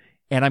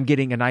 and I'm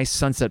getting a nice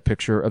sunset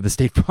picture of the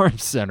State Farm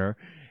Center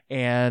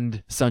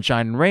and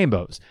sunshine and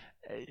rainbows.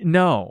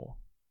 No.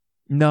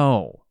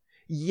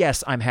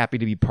 Yes, I'm happy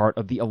to be part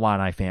of the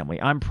Illini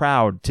family. I'm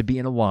proud to be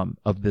an alum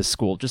of this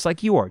school, just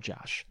like you are,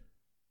 Josh.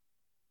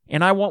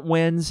 And I want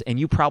wins, and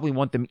you probably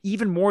want them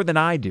even more than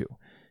I do,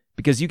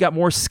 because you got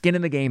more skin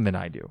in the game than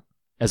I do.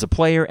 As a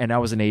player and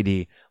now as an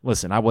AD,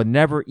 listen, I would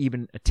never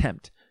even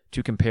attempt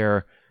to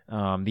compare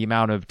the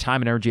amount of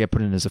time and energy I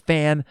put in as a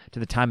fan to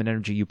the time and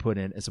energy you put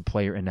in as a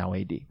player and now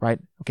AD, right?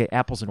 Okay,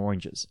 apples and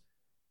oranges.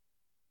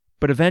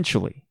 But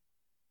eventually,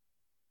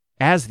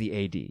 as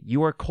the AD,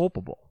 you are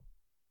culpable.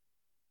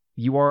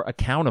 You are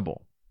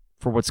accountable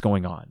for what's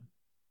going on.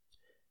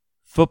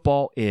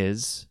 Football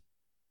is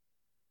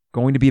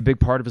going to be a big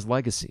part of his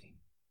legacy.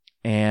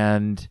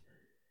 And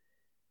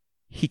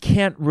he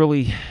can't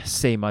really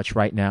say much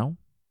right now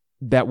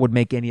that would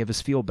make any of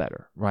us feel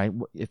better, right?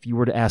 If you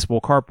were to ask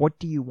Will Carp, what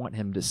do you want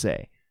him to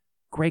say?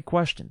 Great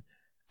question.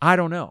 I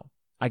don't know.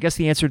 I guess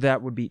the answer to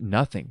that would be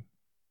nothing.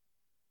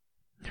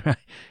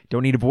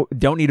 Don't need a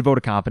vote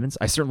of confidence.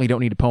 I certainly don't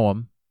need a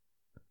poem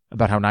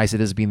about how nice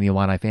it is to be in the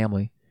Illini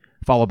family,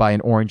 followed by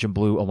an orange and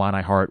blue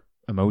Illini heart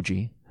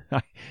emoji.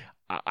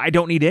 I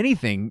don't need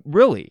anything,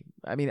 really.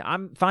 I mean,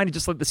 I'm fine to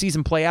just let the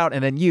season play out,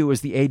 and then you,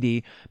 as the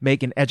AD,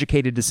 make an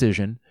educated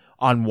decision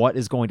on what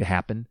is going to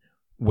happen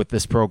with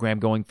this program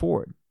going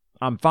forward.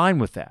 I'm fine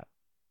with that.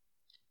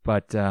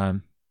 But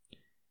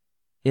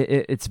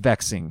it's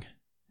vexing.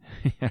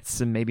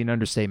 That's maybe an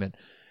understatement.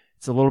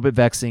 It's a little bit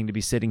vexing to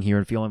be sitting here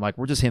and feeling like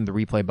we're just hitting the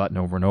replay button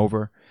over and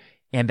over.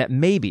 And that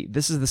maybe,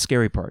 this is the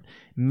scary part,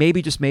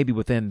 maybe just maybe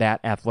within that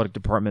athletic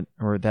department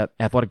or that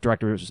athletic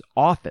director's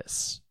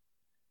office,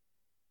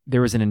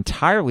 there is an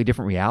entirely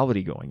different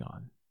reality going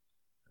on.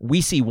 We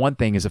see one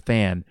thing as a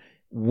fan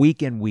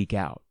week in, week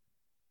out.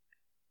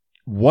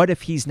 What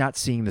if he's not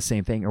seeing the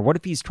same thing? Or what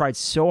if he's tried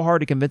so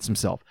hard to convince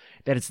himself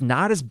that it's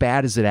not as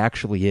bad as it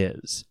actually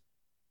is?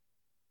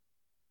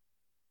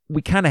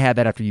 We kind of had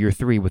that after year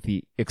 3 with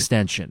the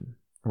extension,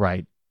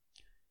 right?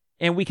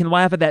 And we can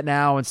laugh at that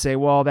now and say,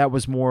 well, that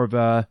was more of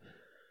a,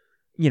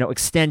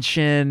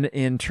 extension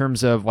in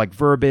terms of like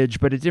verbiage,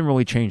 but it didn't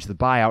really change the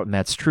buyout, and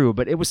that's true.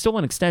 But it was still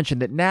an extension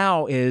that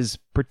now is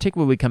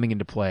particularly coming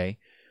into play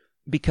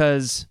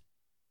because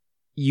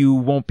you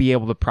won't be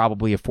able to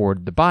probably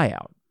afford the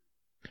buyout.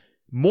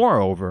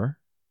 Moreover,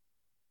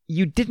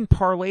 you didn't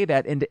parlay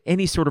that into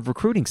any sort of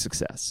recruiting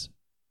success,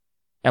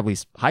 at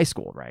least high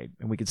school, right?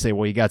 And we could say,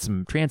 well, you got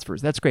some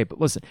transfers. That's great. But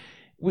listen,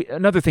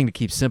 another thing to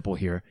keep simple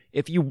here,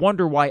 if you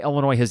wonder why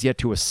Illinois has yet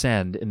to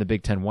ascend in the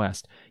Big Ten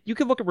West, you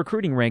can look at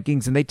recruiting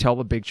rankings and they tell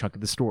a big chunk of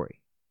the story.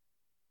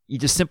 You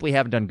just simply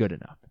haven't done good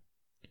enough.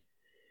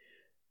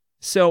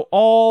 So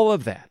all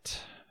of that,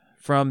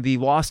 from the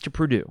loss to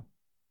Purdue,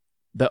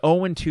 the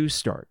 0-2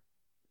 start,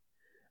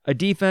 a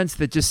defense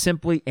that just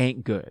simply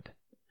ain't good,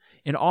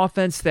 an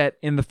offense that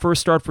in the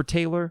first start for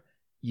Taylor,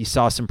 you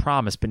saw some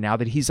promise, but now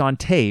that he's on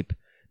tape,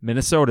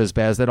 Minnesota, as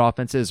bad as that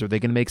offense is, are they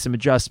going to make some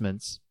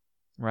adjustments,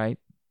 right?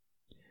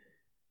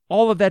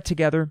 All of that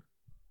together,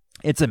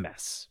 it's a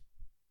mess.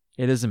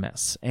 It is a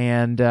mess.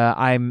 And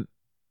I'm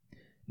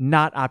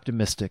not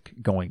optimistic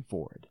going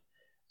forward.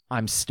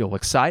 I'm still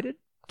excited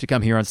to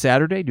come here on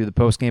Saturday, do the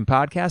post-game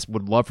podcast.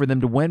 Would love for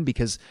them to win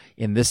because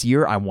in this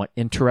year, I want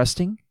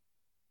interesting.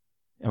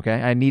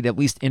 Okay, I need at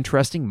least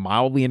interesting,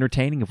 mildly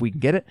entertaining if we can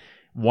get it.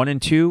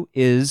 1-2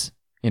 is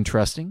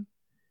interesting.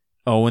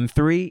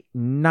 0-3,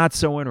 not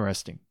so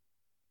interesting.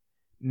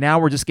 Now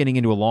we're just getting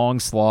into a long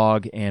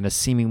slog and a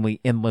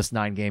seemingly endless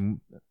 9-game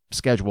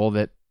schedule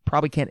that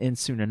probably can't end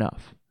soon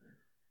enough.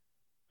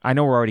 I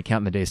know we're already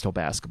counting the days till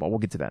basketball. We'll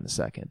get to that in a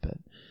second,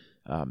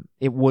 but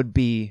it would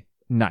be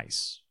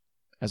nice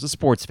as a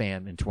sports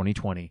fan in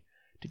 2020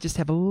 to just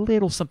have a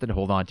little something to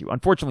hold on to.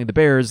 Unfortunately, the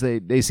Bears,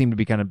 they seem to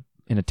be kind of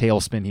in a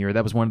tailspin here.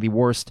 That was one of the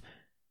worst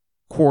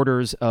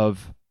quarters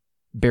of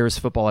Bears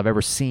football I've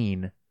ever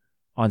seen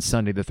on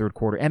Sunday, the third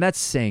quarter. And that's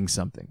saying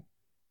something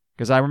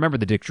because I remember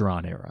the Dick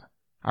Duran era.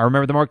 I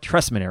remember the Mark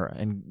Trestman era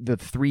and the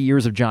 3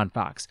 years of John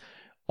Fox.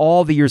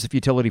 All the years of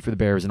futility for the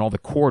Bears and all the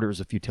quarters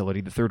of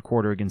futility, the third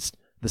quarter against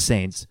the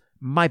Saints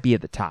might be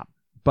at the top.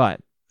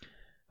 But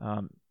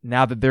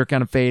now that they're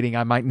kind of fading,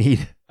 I might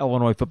need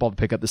Illinois football to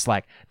pick up the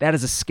slack. That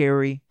is a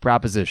scary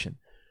proposition.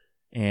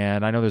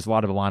 And I know there's a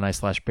lot of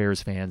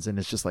Illini/Bears fans, and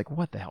it's just like,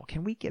 what the hell?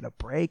 Can we get a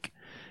break?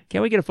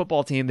 Can we get a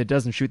football team that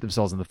doesn't shoot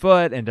themselves in the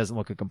foot and doesn't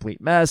look a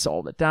complete mess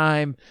all the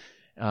time?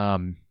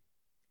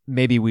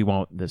 Maybe we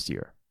won't this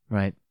year,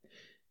 right?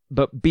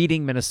 But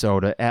beating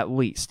Minnesota, at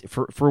least,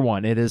 for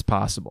one, it is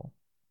possible.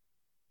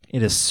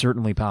 It is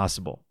certainly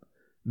possible.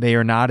 They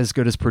are not as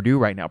good as Purdue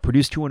right now.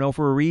 Purdue's 2-0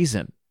 for a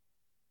reason.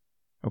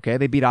 Okay,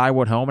 they beat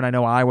Iowa at home, and I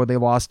know Iowa, they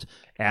lost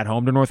at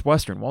home to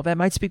Northwestern. Well, that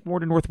might speak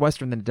more to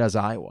Northwestern than it does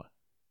Iowa.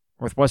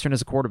 Northwestern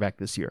has a quarterback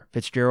this year.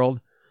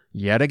 Fitzgerald,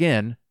 yet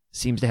again,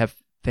 seems to have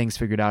things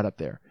figured out up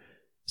there.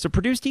 So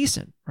Purdue's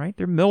decent, right?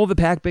 They're middle of the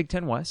pack, Big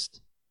Ten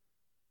West.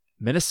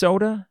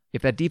 Minnesota,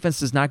 if that defense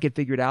does not get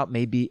figured out,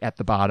 may be at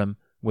the bottom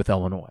with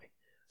Illinois.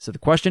 So the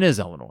question is,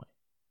 Illinois,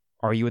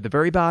 are you at the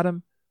very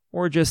bottom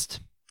or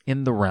just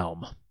in the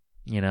realm?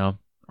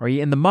 Are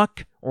you in the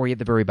muck or are you at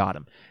the very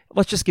bottom?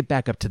 Let's just get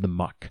back up to the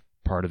muck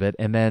part of it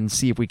and then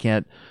see if we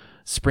can't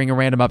spring a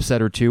random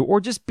upset or two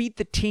or just beat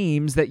the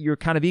teams that you're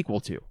kind of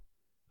equal to.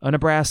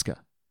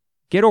 Nebraska,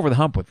 get over the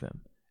hump with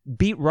them.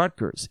 Beat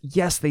Rutgers.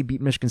 Yes, they beat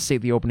Michigan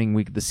State the opening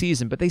week of the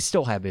season, but they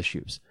still have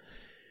issues.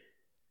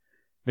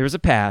 There's a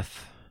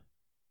path.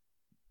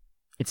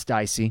 It's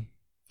dicey.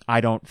 I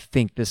don't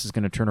think this is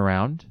going to turn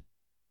around,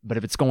 but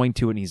if it's going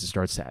to, it needs to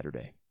start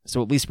Saturday.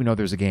 So at least we know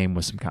there's a game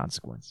with some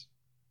consequence.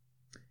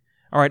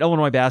 All right,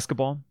 Illinois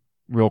basketball,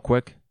 real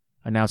quick,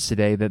 announced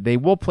today that they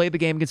will play the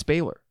game against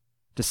Baylor.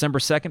 December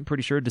 2nd,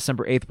 pretty sure.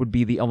 December 8th would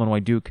be the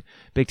Illinois-Duke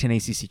Big Ten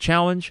ACC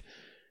Challenge.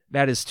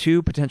 That is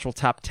 2 potential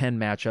top 10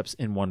 matchups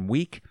in 1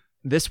 week.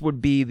 This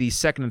would be the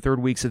second and third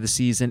weeks of the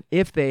season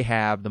if they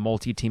have the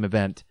multi-team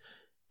event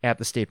at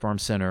the State Farm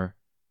Center,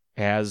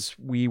 as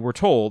we were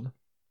told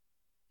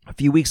a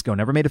few weeks ago.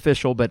 Never made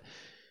official, but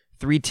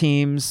 3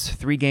 teams,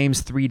 3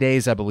 games, 3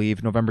 days, I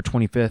believe, November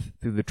 25th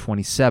through the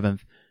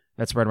 27th.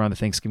 That's right around the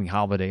Thanksgiving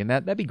holiday, and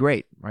that'd be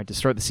great, right? To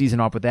start the season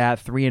off with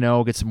that,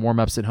 3-0, get some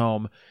warm-ups at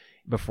home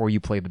before you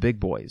play the big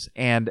boys.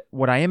 And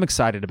what I am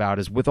excited about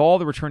is with all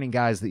the returning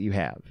guys that you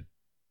have,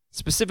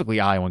 specifically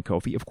Iowa and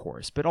Kofi, of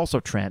course, but also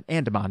Trent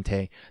and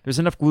DeMonte, there's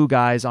enough glue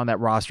guys on that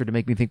roster to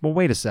make me think, well,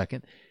 wait a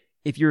second.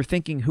 If you're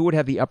thinking who would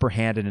have the upper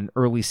hand in an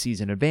early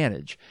season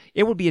advantage,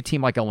 it would be a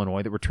team like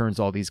Illinois that returns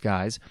all these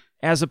guys,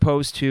 as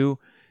opposed to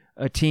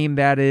a team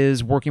that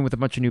is working with a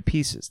bunch of new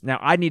pieces. Now,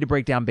 I need to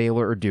break down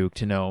Baylor or Duke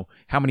to know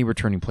how many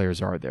returning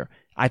players are there.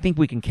 I think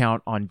we can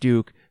count on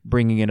Duke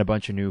bringing in a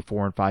bunch of new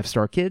 4- and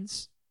 5-star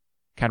kids,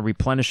 kind of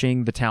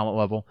replenishing the talent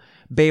level.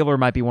 Baylor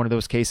might be one of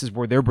those cases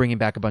where they're bringing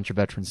back a bunch of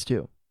veterans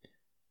too.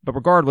 But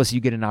regardless,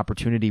 you get an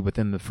opportunity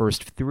within the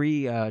first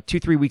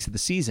 2-3 weeks of the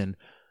season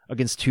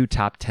against 2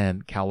 top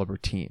 10 caliber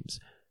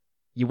teams.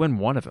 You win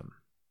one of them.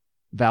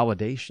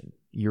 Validation.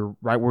 You're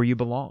right where you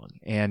belong.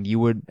 And you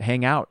would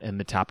hang out in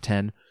the top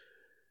 10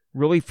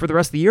 really for the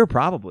rest of the year,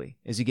 probably,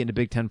 as you get into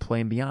Big Ten play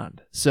and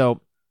beyond.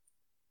 So,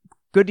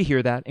 good to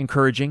hear that.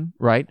 Encouraging,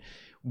 right?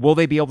 Will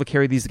they be able to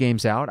carry these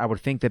games out? I would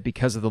think that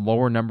because of the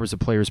lower numbers of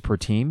players per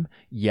team,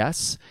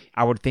 yes.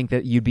 I would think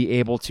that you'd be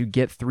able to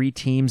get 3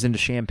 teams into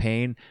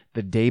Champaign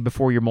the day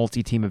before your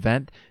multi-team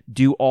event,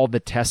 do all the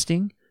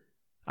testing.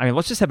 I mean,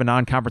 let's just have a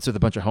non-conference with a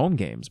bunch of home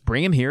games.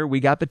 Bring them here. We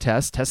got the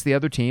test the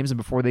other teams, and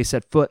before they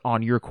set foot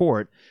on your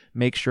court,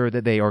 make sure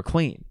that they are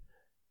clean.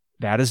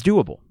 That is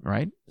doable,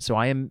 right? So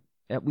I am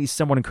at least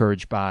somewhat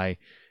encouraged by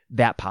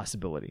that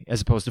possibility, as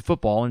opposed to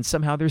football, and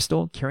somehow they're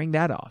still carrying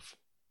that off,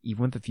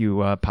 even with a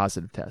few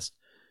positive tests.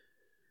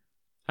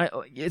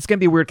 It's going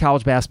to be a weird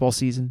college basketball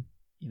season.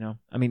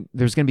 I mean,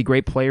 there's going to be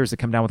great players that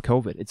come down with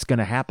COVID. It's going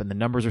to happen. The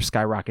numbers are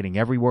skyrocketing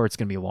everywhere. It's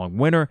going to be a long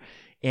winter,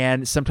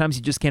 and sometimes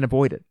you just can't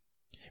avoid it.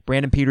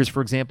 Brandon Peters,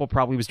 for example,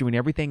 probably was doing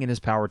everything in his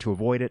power to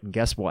avoid it, and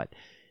guess what?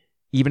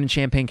 Even in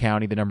Champaign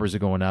County, the numbers are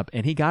going up,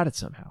 and he got it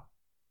somehow.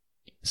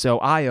 So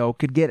Io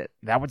could get it.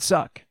 That would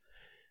suck.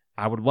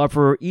 I would love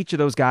for each of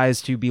those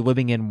guys to be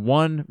living in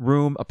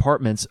one-room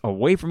apartments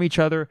away from each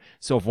other,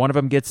 so if one of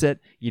them gets it,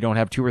 you don't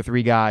have 2 or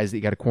 3 guys that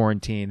you got to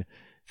quarantine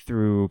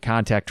through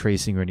contact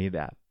tracing or any of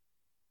that.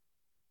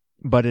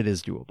 But it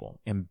is doable,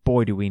 and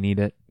boy, do we need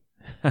it.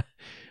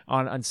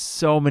 on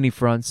so many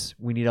fronts,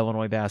 we need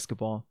Illinois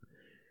basketball.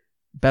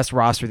 Best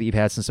roster that you've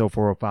had since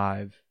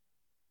 0405.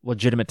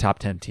 Legitimate top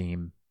 10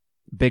 team.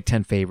 Big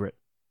Ten favorite.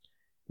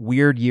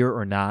 Weird year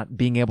or not,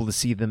 being able to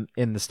see them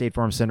in the State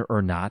Farm Center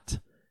or not,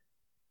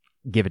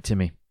 give it to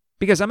me.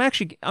 Because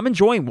I'm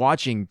enjoying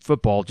watching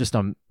football just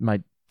on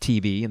my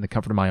TV in the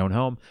comfort of my own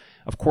home.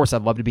 Of course,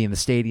 I'd love to be in the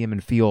stadium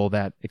and feel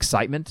that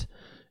excitement.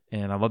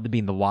 And I'd love to be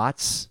in the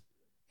lots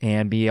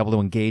and be able to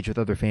engage with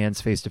other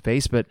fans face to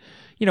face. But,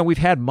 we've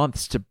had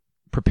months to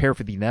prepare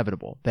for the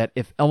inevitable, that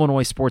if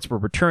Illinois sports were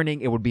returning,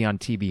 it would be on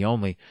TV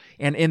only.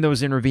 And in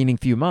those intervening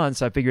few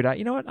months, I figured out,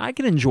 I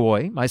can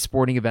enjoy my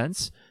sporting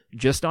events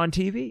just on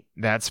TV.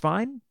 That's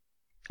fine.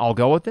 I'll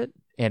go with it.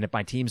 And if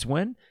my teams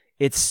win,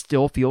 it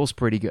still feels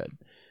pretty good.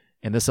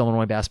 And this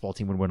Illinois basketball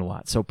team would win a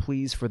lot. So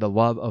please, for the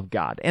love of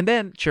God. And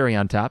then, cherry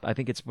on top, I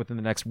think it's within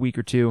the next week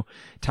or two,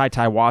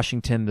 Ty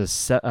Washington,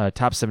 the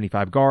top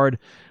 75 guard,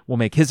 will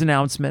make his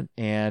announcement.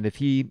 And if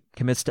he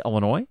commits to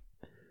Illinois,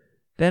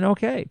 then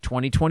okay,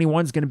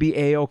 2021 is going to be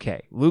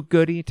A-okay. Luke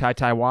Goody,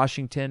 Ty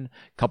Washington,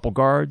 couple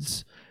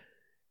guards.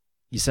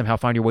 You somehow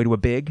find your way to a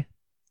big,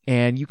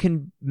 and you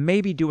can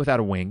maybe do without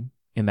a wing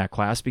in that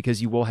class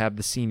because you will have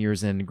the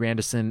seniors in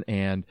Grandison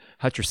and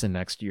Hutcherson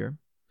next year.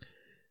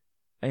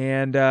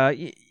 And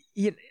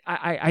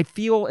I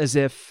feel as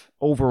if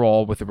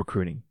overall with the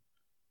recruiting,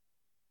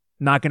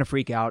 not going to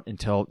freak out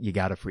until you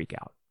got to freak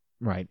out,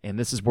 right? And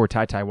this is where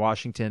Ty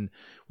Washington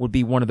would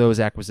be one of those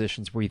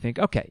acquisitions where you think,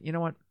 okay, you know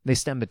what? They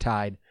stemmed the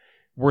tide.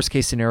 Worst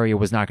case scenario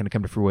was not going to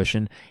come to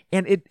fruition.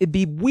 And it'd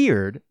be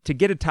weird to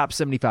get a top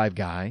 75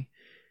 guy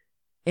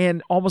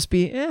and almost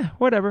be,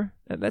 whatever.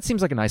 That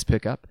seems like a nice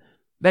pickup.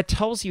 That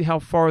tells you how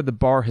far the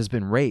bar has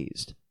been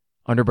raised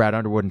under Brad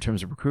Underwood in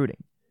terms of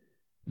recruiting.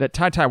 That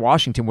Ty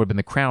Washington would have been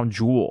the crown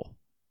jewel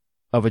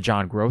of a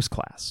John Gross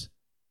class.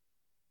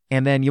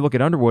 And then you look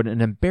at Underwood,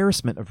 an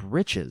embarrassment of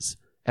riches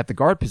at the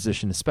guard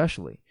position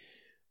especially.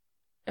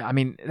 I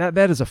mean,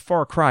 that is a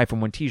far cry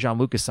from when Tejon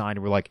Lucas signed,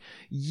 and we're like,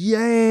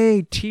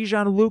 yay,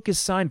 Tejon Lucas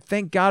signed.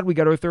 Thank God we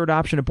got our third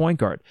option at point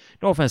guard.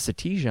 No offense to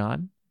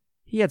Tejon.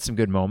 He had some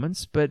good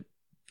moments, but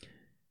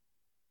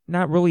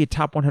not really a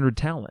top 100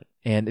 talent.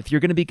 And if you're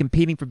going to be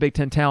competing for Big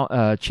Ten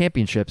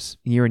championships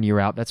year in, year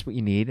out, that's what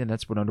you need, and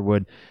that's what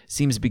Underwood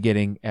seems to be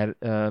getting at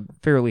a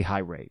fairly high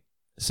rate.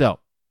 So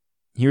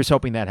here's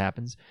hoping that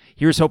happens.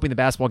 Here's hoping the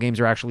basketball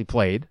games are actually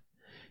played,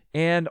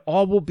 and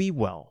all will be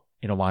well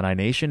in Illini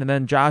Nation. And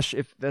then, Josh,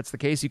 if that's the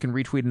case, you can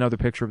retweet another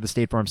picture of the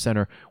State Farm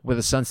Center with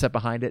a sunset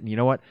behind it, and you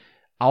know what?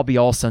 I'll be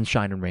all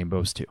sunshine and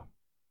rainbows too.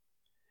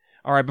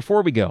 All right,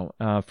 before we go,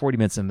 40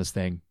 minutes in this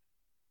thing,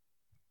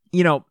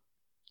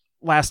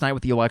 last night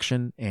with the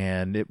election,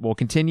 and it will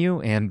continue,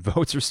 and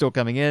votes are still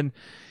coming in.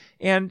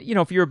 And,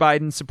 if you're a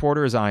Biden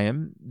supporter, as I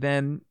am,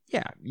 then,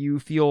 yeah, you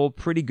feel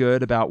pretty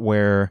good about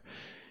where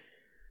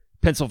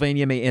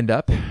Pennsylvania may end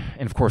up.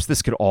 And, of course,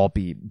 this could all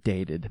be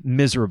dated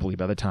miserably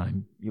by the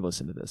time you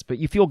listen to this. But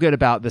you feel good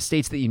about the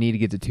states that you need to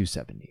get to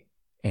 270.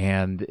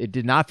 And it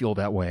did not feel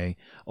that way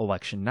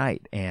election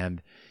night.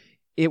 And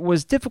it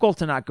was difficult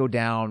to not go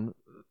down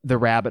the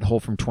rabbit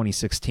hole from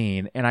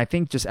 2016. And I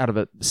think just out of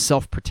a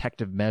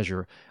self-protective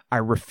measure, I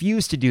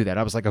refused to do that.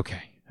 I was like,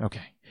 okay.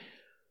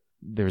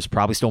 There's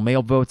probably still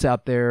mail votes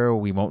out there.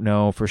 We won't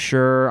know for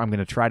sure. I'm going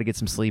to try to get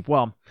some sleep.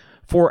 Well,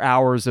 4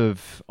 hours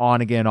of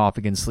on again, off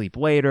again sleep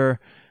later.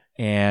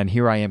 And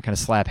here I am kind of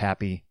slap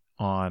happy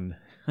on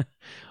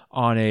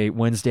a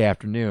Wednesday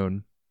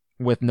afternoon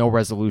with no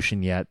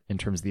resolution yet in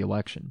terms of the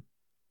election.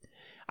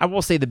 I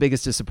will say the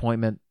biggest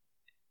disappointment,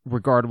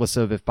 regardless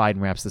of if Biden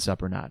wraps this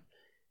up or not,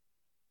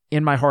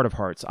 in my heart of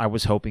hearts, I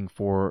was hoping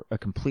for a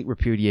complete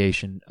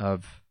repudiation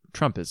of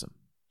Trumpism.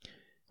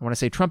 And when I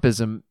say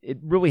Trumpism, it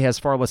really has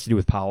far less to do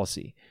with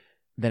policy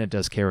than it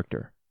does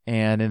character.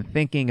 And in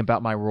thinking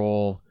about my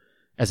role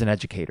as an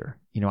educator,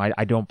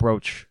 I don't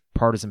broach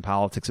partisan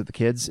politics with the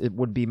kids. It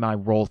would be my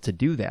role to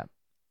do that.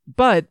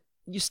 But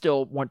you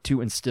still want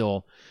to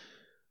instill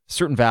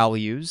certain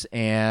values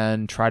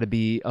and try to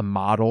be a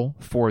model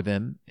for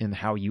them in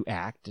how you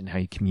act and how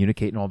you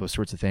communicate and all those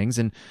sorts of things.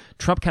 And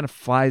Trump kind of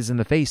flies in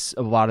the face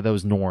of a lot of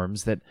those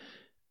norms that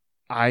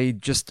I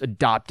just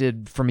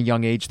adopted from a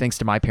young age thanks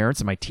to my parents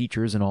and my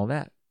teachers and all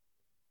that.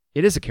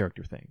 It is a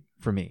character thing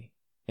for me.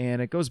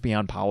 And it goes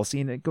beyond policy,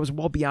 and it goes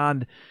well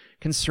beyond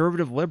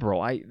conservative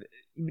liberal.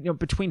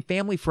 Between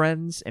family,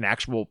 friends, and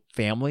actual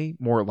family,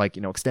 more like,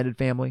 extended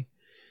family,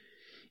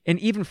 and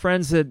even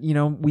friends that,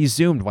 we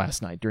Zoomed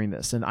last night during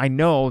this. And I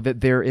know that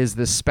there is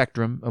this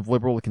spectrum of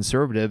liberal to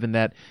conservative, and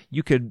that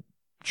you could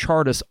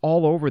chart us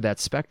all over that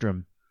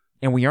spectrum,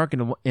 and we aren't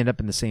going to end up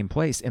in the same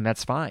place, and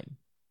that's fine.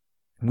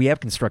 We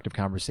have constructive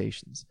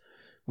conversations.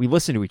 We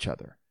listen to each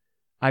other.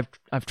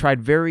 I've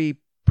tried very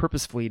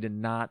purposefully to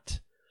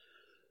not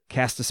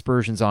cast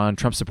aspersions on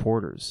Trump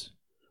supporters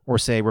or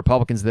say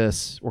Republicans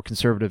this or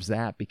conservatives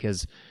that,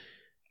 because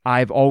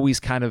I've always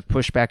kind of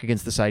pushed back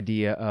against this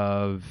idea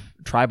of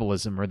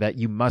tribalism, or that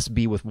you must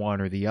be with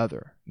one or the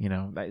other.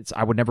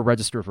 I would never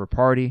register for a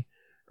party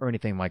or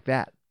anything like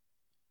that.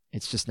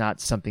 It's just not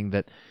something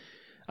that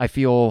I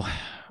feel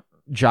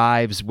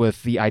jives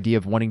with the idea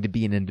of wanting to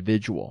be an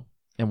individual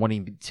and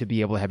wanting to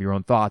be able to have your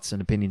own thoughts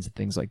and opinions and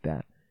things like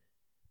that.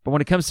 But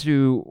when it comes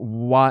to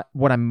what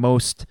I'm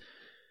most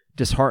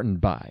disheartened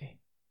by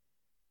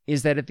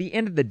is that at the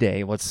end of the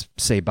day, let's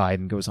say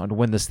Biden goes on to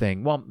win this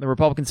thing. Well, the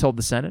Republicans held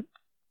the Senate,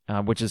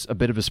 which is a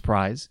bit of a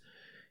surprise.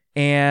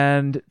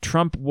 And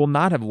Trump will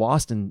not have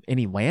lost in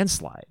any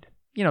landslide.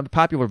 The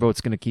popular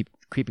vote's going to keep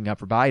creeping up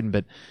for Biden,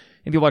 but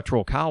in the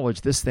Electoral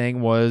College, this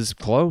thing was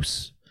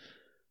close.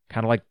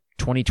 Kind of like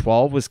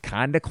 2012 was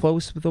kind of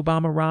close with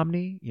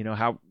Obama-Romney.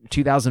 How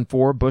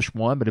 2004 Bush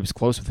won, but it was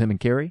close with him and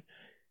Kerry.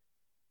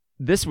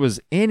 This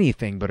was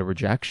anything but a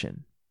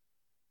rejection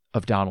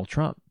of Donald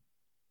Trump.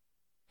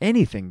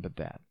 Anything but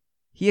that.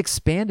 He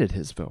expanded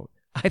his vote.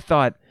 I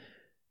thought,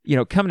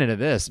 coming into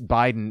this,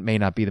 Biden may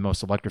not be the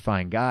most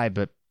electrifying guy,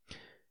 but,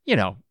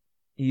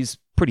 he's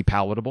pretty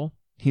palatable.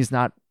 He's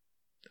not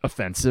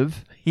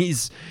offensive.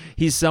 He's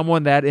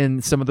someone that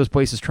in some of those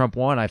places Trump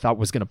won, I thought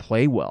was going to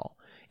play well.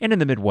 And in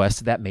the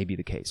Midwest, that may be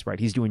the case, right?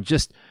 He's doing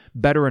just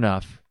better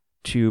enough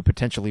to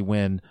potentially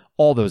win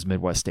all those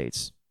Midwest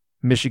states.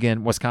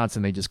 Michigan,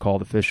 Wisconsin, they just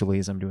called officially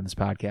as I'm doing this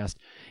podcast.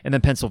 And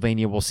then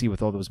Pennsylvania, we'll see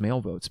with all those mail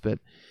votes. But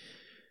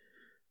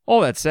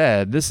all that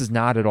said, this is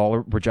not at all a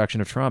rejection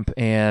of Trump.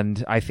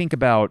 And I think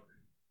about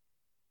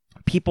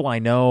people I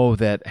know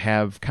that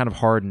have kind of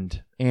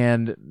hardened.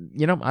 And,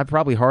 I've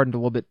probably hardened a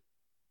little bit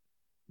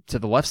to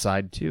the left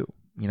side too,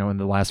 in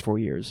the last 4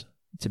 years,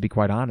 to be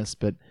quite honest.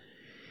 But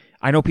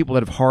I know people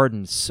that have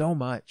hardened so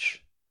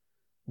much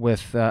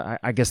with,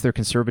 I guess, their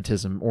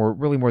conservatism, or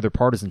really more their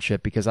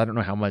partisanship, because I don't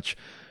know how much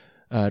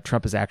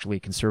Trump is actually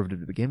conservative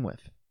to begin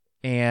with.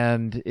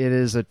 And it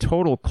is a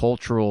total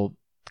cultural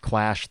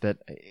clash that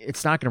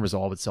it's not going to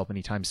resolve itself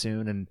anytime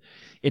soon. And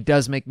it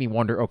does make me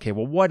wonder, okay,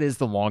 well, what is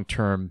the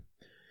long-term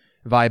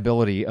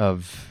viability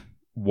of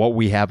what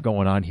we have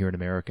going on here in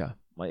America?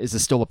 Is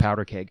this still a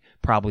powder keg?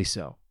 Probably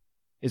so.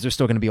 Is there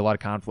still going to be a lot of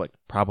conflict?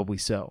 Probably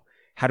so.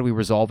 How do we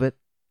resolve it?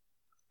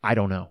 I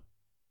don't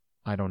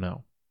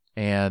know.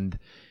 And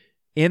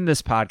in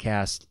this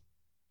podcast,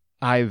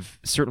 I've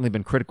certainly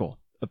been critical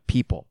of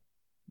people,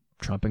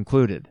 Trump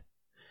included,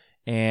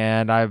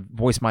 and I've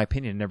voiced my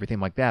opinion and everything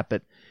like that.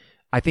 But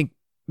I think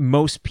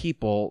most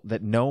people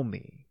that know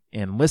me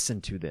and listen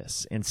to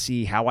this and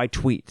see how I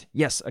tweet,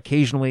 yes,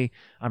 occasionally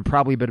I'm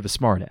probably a bit of a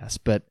smartass,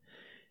 but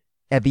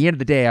at the end of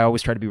the day, I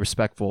always try to be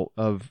respectful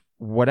of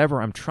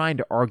whatever I'm trying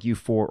to argue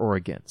for or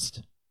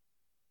against.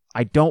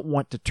 I don't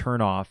want to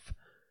turn off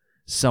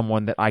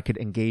someone that I could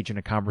engage in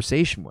a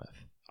conversation with.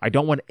 I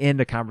don't want to end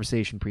a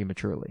conversation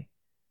prematurely.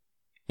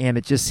 And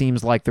it just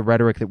seems like the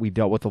rhetoric that we've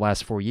dealt with the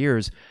last 4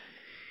 years,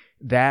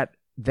 that's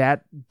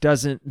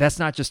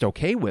not just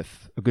okay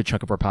with a good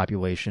chunk of our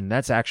population.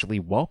 That's actually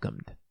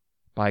welcomed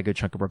by a good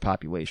chunk of our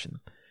population.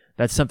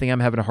 That's something I'm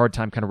having a hard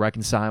time kind of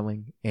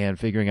reconciling and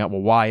figuring out,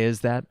 well, why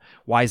is that?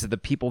 Why is it the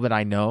people that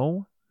I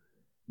know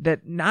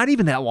that not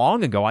even that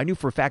long ago, I knew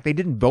for a fact they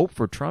didn't vote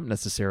for Trump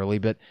necessarily,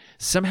 but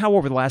somehow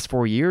over the last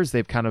 4 years,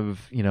 they've kind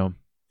of,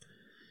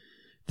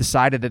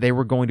 decided that they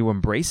were going to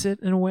embrace it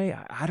in a way.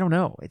 I don't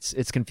know.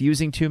 It's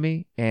confusing to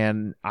me,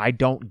 and I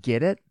don't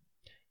get it.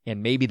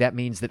 And maybe that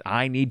means that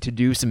I need to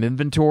do some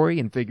inventory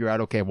and figure out,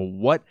 okay,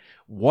 well,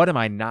 what am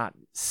I not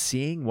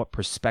seeing? What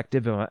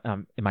perspective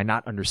am I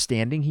not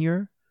understanding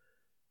here?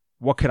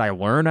 What could I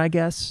learn, I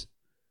guess?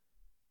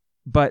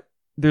 But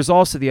there's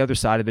also the other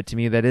side of it to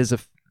me that is a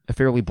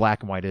fairly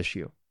black and white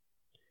issue.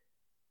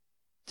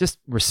 Just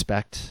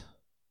respect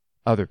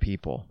other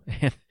people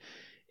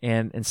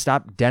and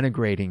stop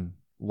denigrating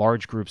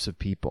large groups of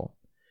people,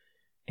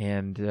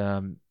 and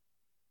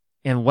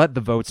let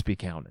the votes be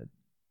counted,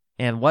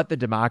 and let the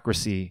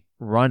democracy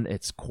run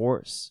its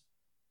course.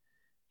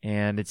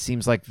 And it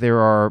seems like there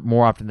are,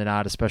 more often than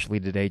not,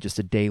 especially today, just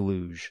a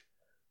deluge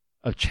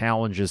of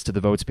challenges to the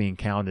votes being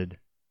counted.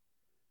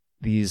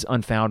 These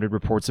unfounded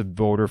reports of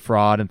voter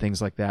fraud and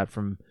things like that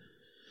from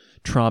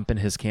Trump and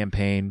his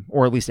campaign,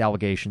 or at least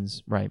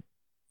allegations, right?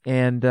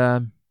 And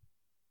that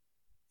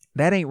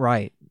ain't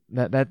right.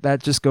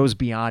 That just goes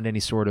beyond any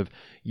sort of,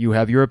 you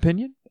have your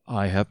opinion,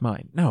 I have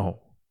mine.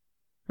 No.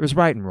 There's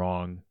right and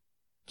wrong.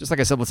 Just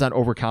like I said, let's not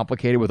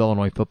overcomplicate it with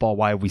Illinois football.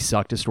 Why have we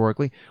sucked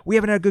historically? We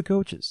haven't had good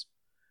coaches.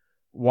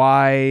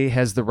 Why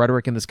has the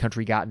rhetoric in this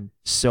country gotten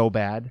so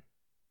bad?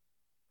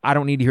 I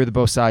don't need to hear the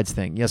both sides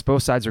thing. Yes,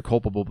 both sides are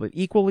culpable, but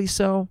equally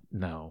so?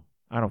 No,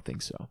 I don't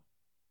think so.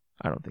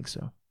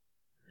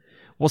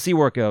 We'll see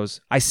where it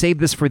goes. I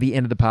saved this for the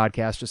end of the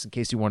podcast just in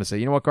case you want to say,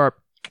 you know what,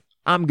 Carp?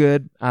 I'm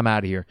good. I'm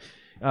out of here.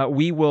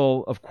 We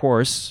will, of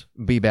course,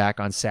 be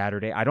back on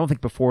Saturday. I don't think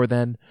before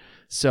then.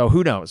 So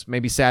who knows?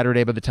 Maybe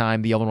Saturday, by the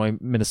time the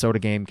Illinois-Minnesota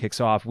game kicks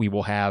off, we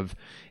will have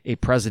a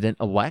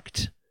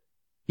president-elect,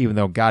 even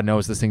though God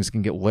knows this thing's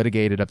can get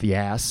litigated up the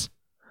ass.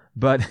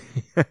 But,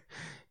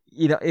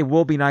 it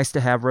will be nice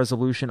to have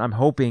resolution. I'm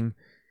hoping,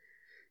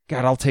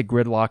 God, I'll take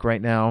gridlock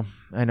right now.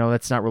 I know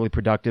that's not really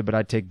productive, but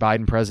I'd take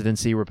Biden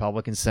presidency,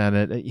 Republican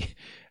Senate.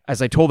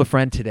 As I told a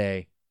friend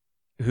today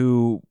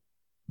who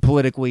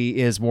politically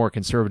is more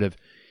conservative,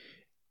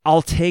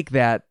 I'll take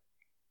that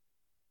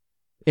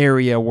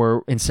area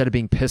where instead of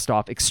being pissed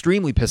off,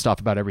 extremely pissed off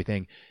about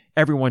everything,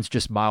 everyone's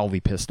just mildly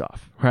pissed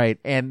off, right?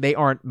 And they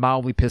aren't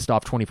mildly pissed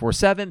off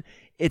 24/7.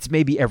 It's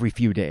maybe every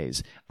few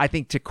days. I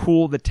think to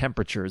cool the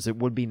temperatures, it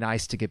would be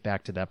nice to get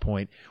back to that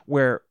point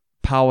where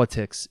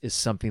politics is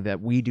something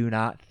that we do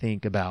not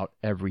think about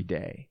every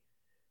day.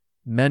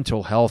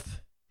 Mental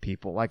health,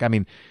 people.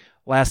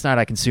 Last night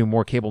I consumed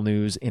more cable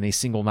news in a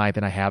single night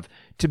than I have,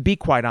 to be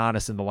quite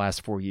honest, in the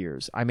last 4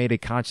 years. I made a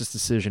conscious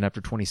decision after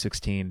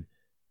 2016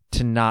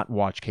 to not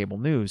watch cable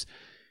news,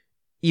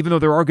 even though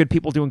there are good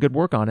people doing good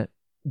work on it,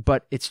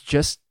 but it's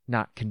just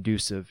not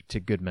conducive to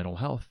good mental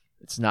health.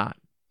 It's not.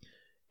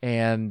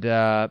 And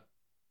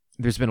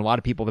there's been a lot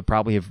of people that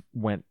probably have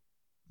went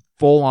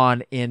full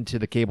on into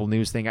the cable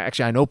news thing.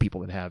 Actually, I know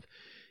people that have,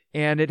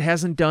 and it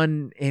hasn't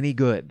done any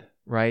good,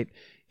 right?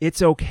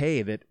 It's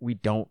okay that we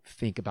don't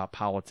think about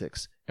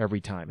politics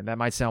every time. And that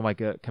might sound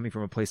like coming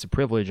from a place of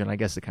privilege, and I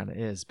guess it kind of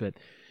is, but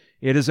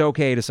it is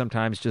okay to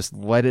sometimes just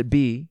let it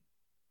be,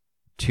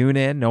 Tune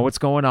in, know what's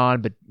going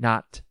on, but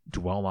not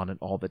dwell on it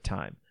all the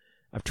time.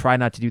 I've tried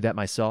not to do that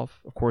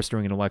myself. Of course,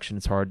 during an election,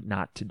 it's hard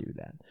not to do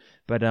that.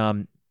 But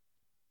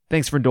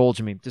thanks for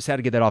indulging me. Just had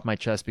to get that off my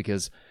chest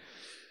because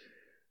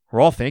we're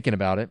all thinking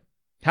about it.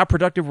 How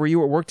productive were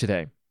you at work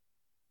today?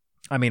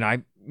 I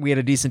mean, we had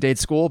a decent day at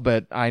school,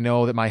 but I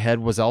know that my head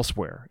was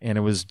elsewhere, and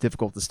it was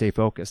difficult to stay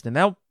focused. And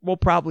that will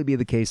probably be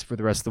the case for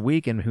the rest of the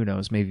week, and who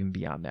knows, maybe even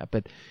beyond that.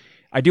 But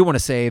I do want to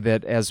say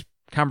that as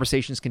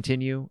conversations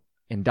continue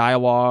and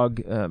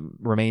dialogue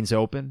remains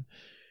open,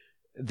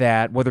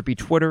 that whether it be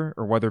Twitter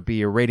or whether it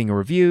be a rating or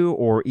review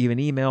or even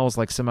emails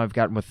like some I've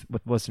gotten with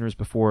listeners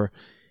before,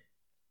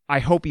 I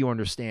hope you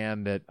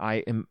understand that I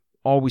am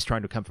always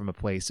trying to come from a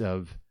place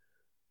of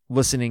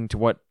listening to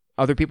what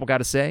other people got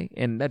to say,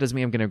 and that doesn't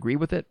mean I'm going to agree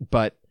with it,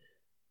 but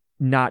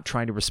not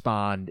trying to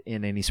respond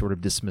in any sort of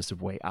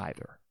dismissive way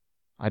either.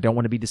 I don't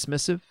want to be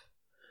dismissive,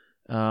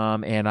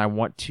 and I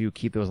want to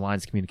keep those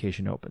lines of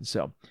communication open.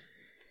 So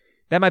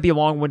that might be a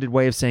long-winded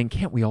way of saying,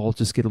 can't we all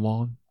just get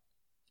along?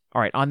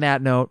 All right, on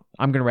that note,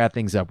 I'm going to wrap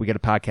things up. We got a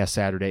podcast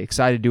Saturday.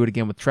 Excited to do it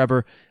again with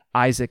Trevor,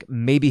 Isaac,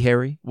 maybe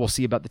Harry. We'll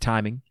see about the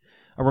timing.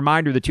 A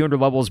reminder, the 200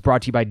 level is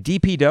brought to you by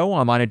DP Dough,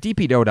 online at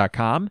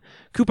dpdough.com.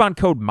 Coupon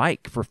code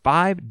Mike for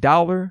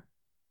 $5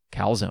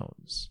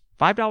 calzones.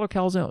 $5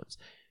 calzones.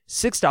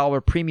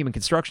 $6 premium and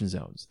construction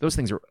zones. Those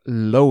things are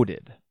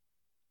loaded.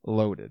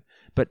 Loaded.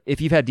 But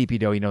if you've had DP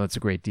Dough, you know that's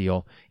a great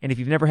deal. And if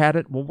you've never had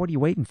it, well, what are you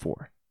waiting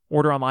for?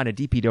 Order online at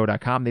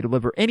dpdough.com. They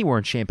deliver anywhere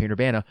in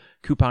Champaign-Urbana.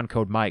 Coupon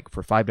code Mike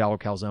for $5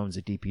 calzones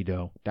at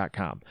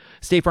dpdough.com.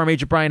 State Farm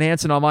agent Brian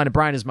Hansen online at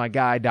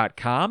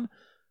brianismyguy.com.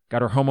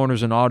 Got our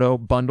homeowners and auto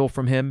bundle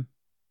from him.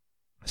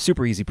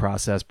 Super easy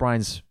process.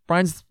 Brian's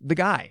the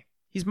guy.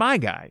 He's my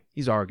guy.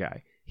 He's our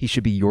guy. He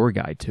should be your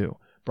guy too.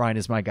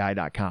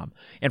 brianismyguy.com.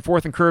 And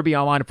Fourth and Kirby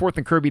online at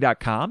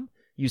fourthandkirby.com.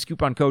 Use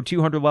coupon code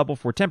 200level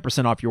for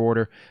 10% off your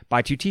order.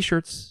 Buy 2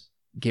 t-shirts,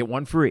 get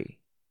 1 free.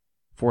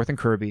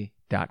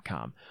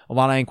 fourthandkirby.com.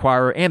 Illini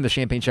Inquirer and the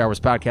Champagne Showers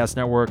Podcast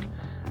Network.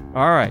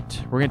 All right,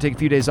 we're going to take a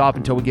few days off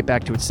until we get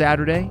back to it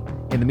Saturday.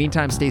 In the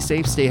meantime, stay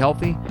safe, stay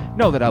healthy.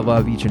 Know that I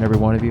love each and every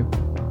one of you,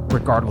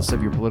 regardless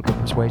of your political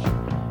persuasion.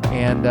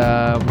 And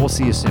we'll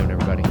see you soon,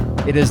 everybody.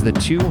 It is the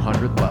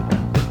 200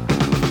 level.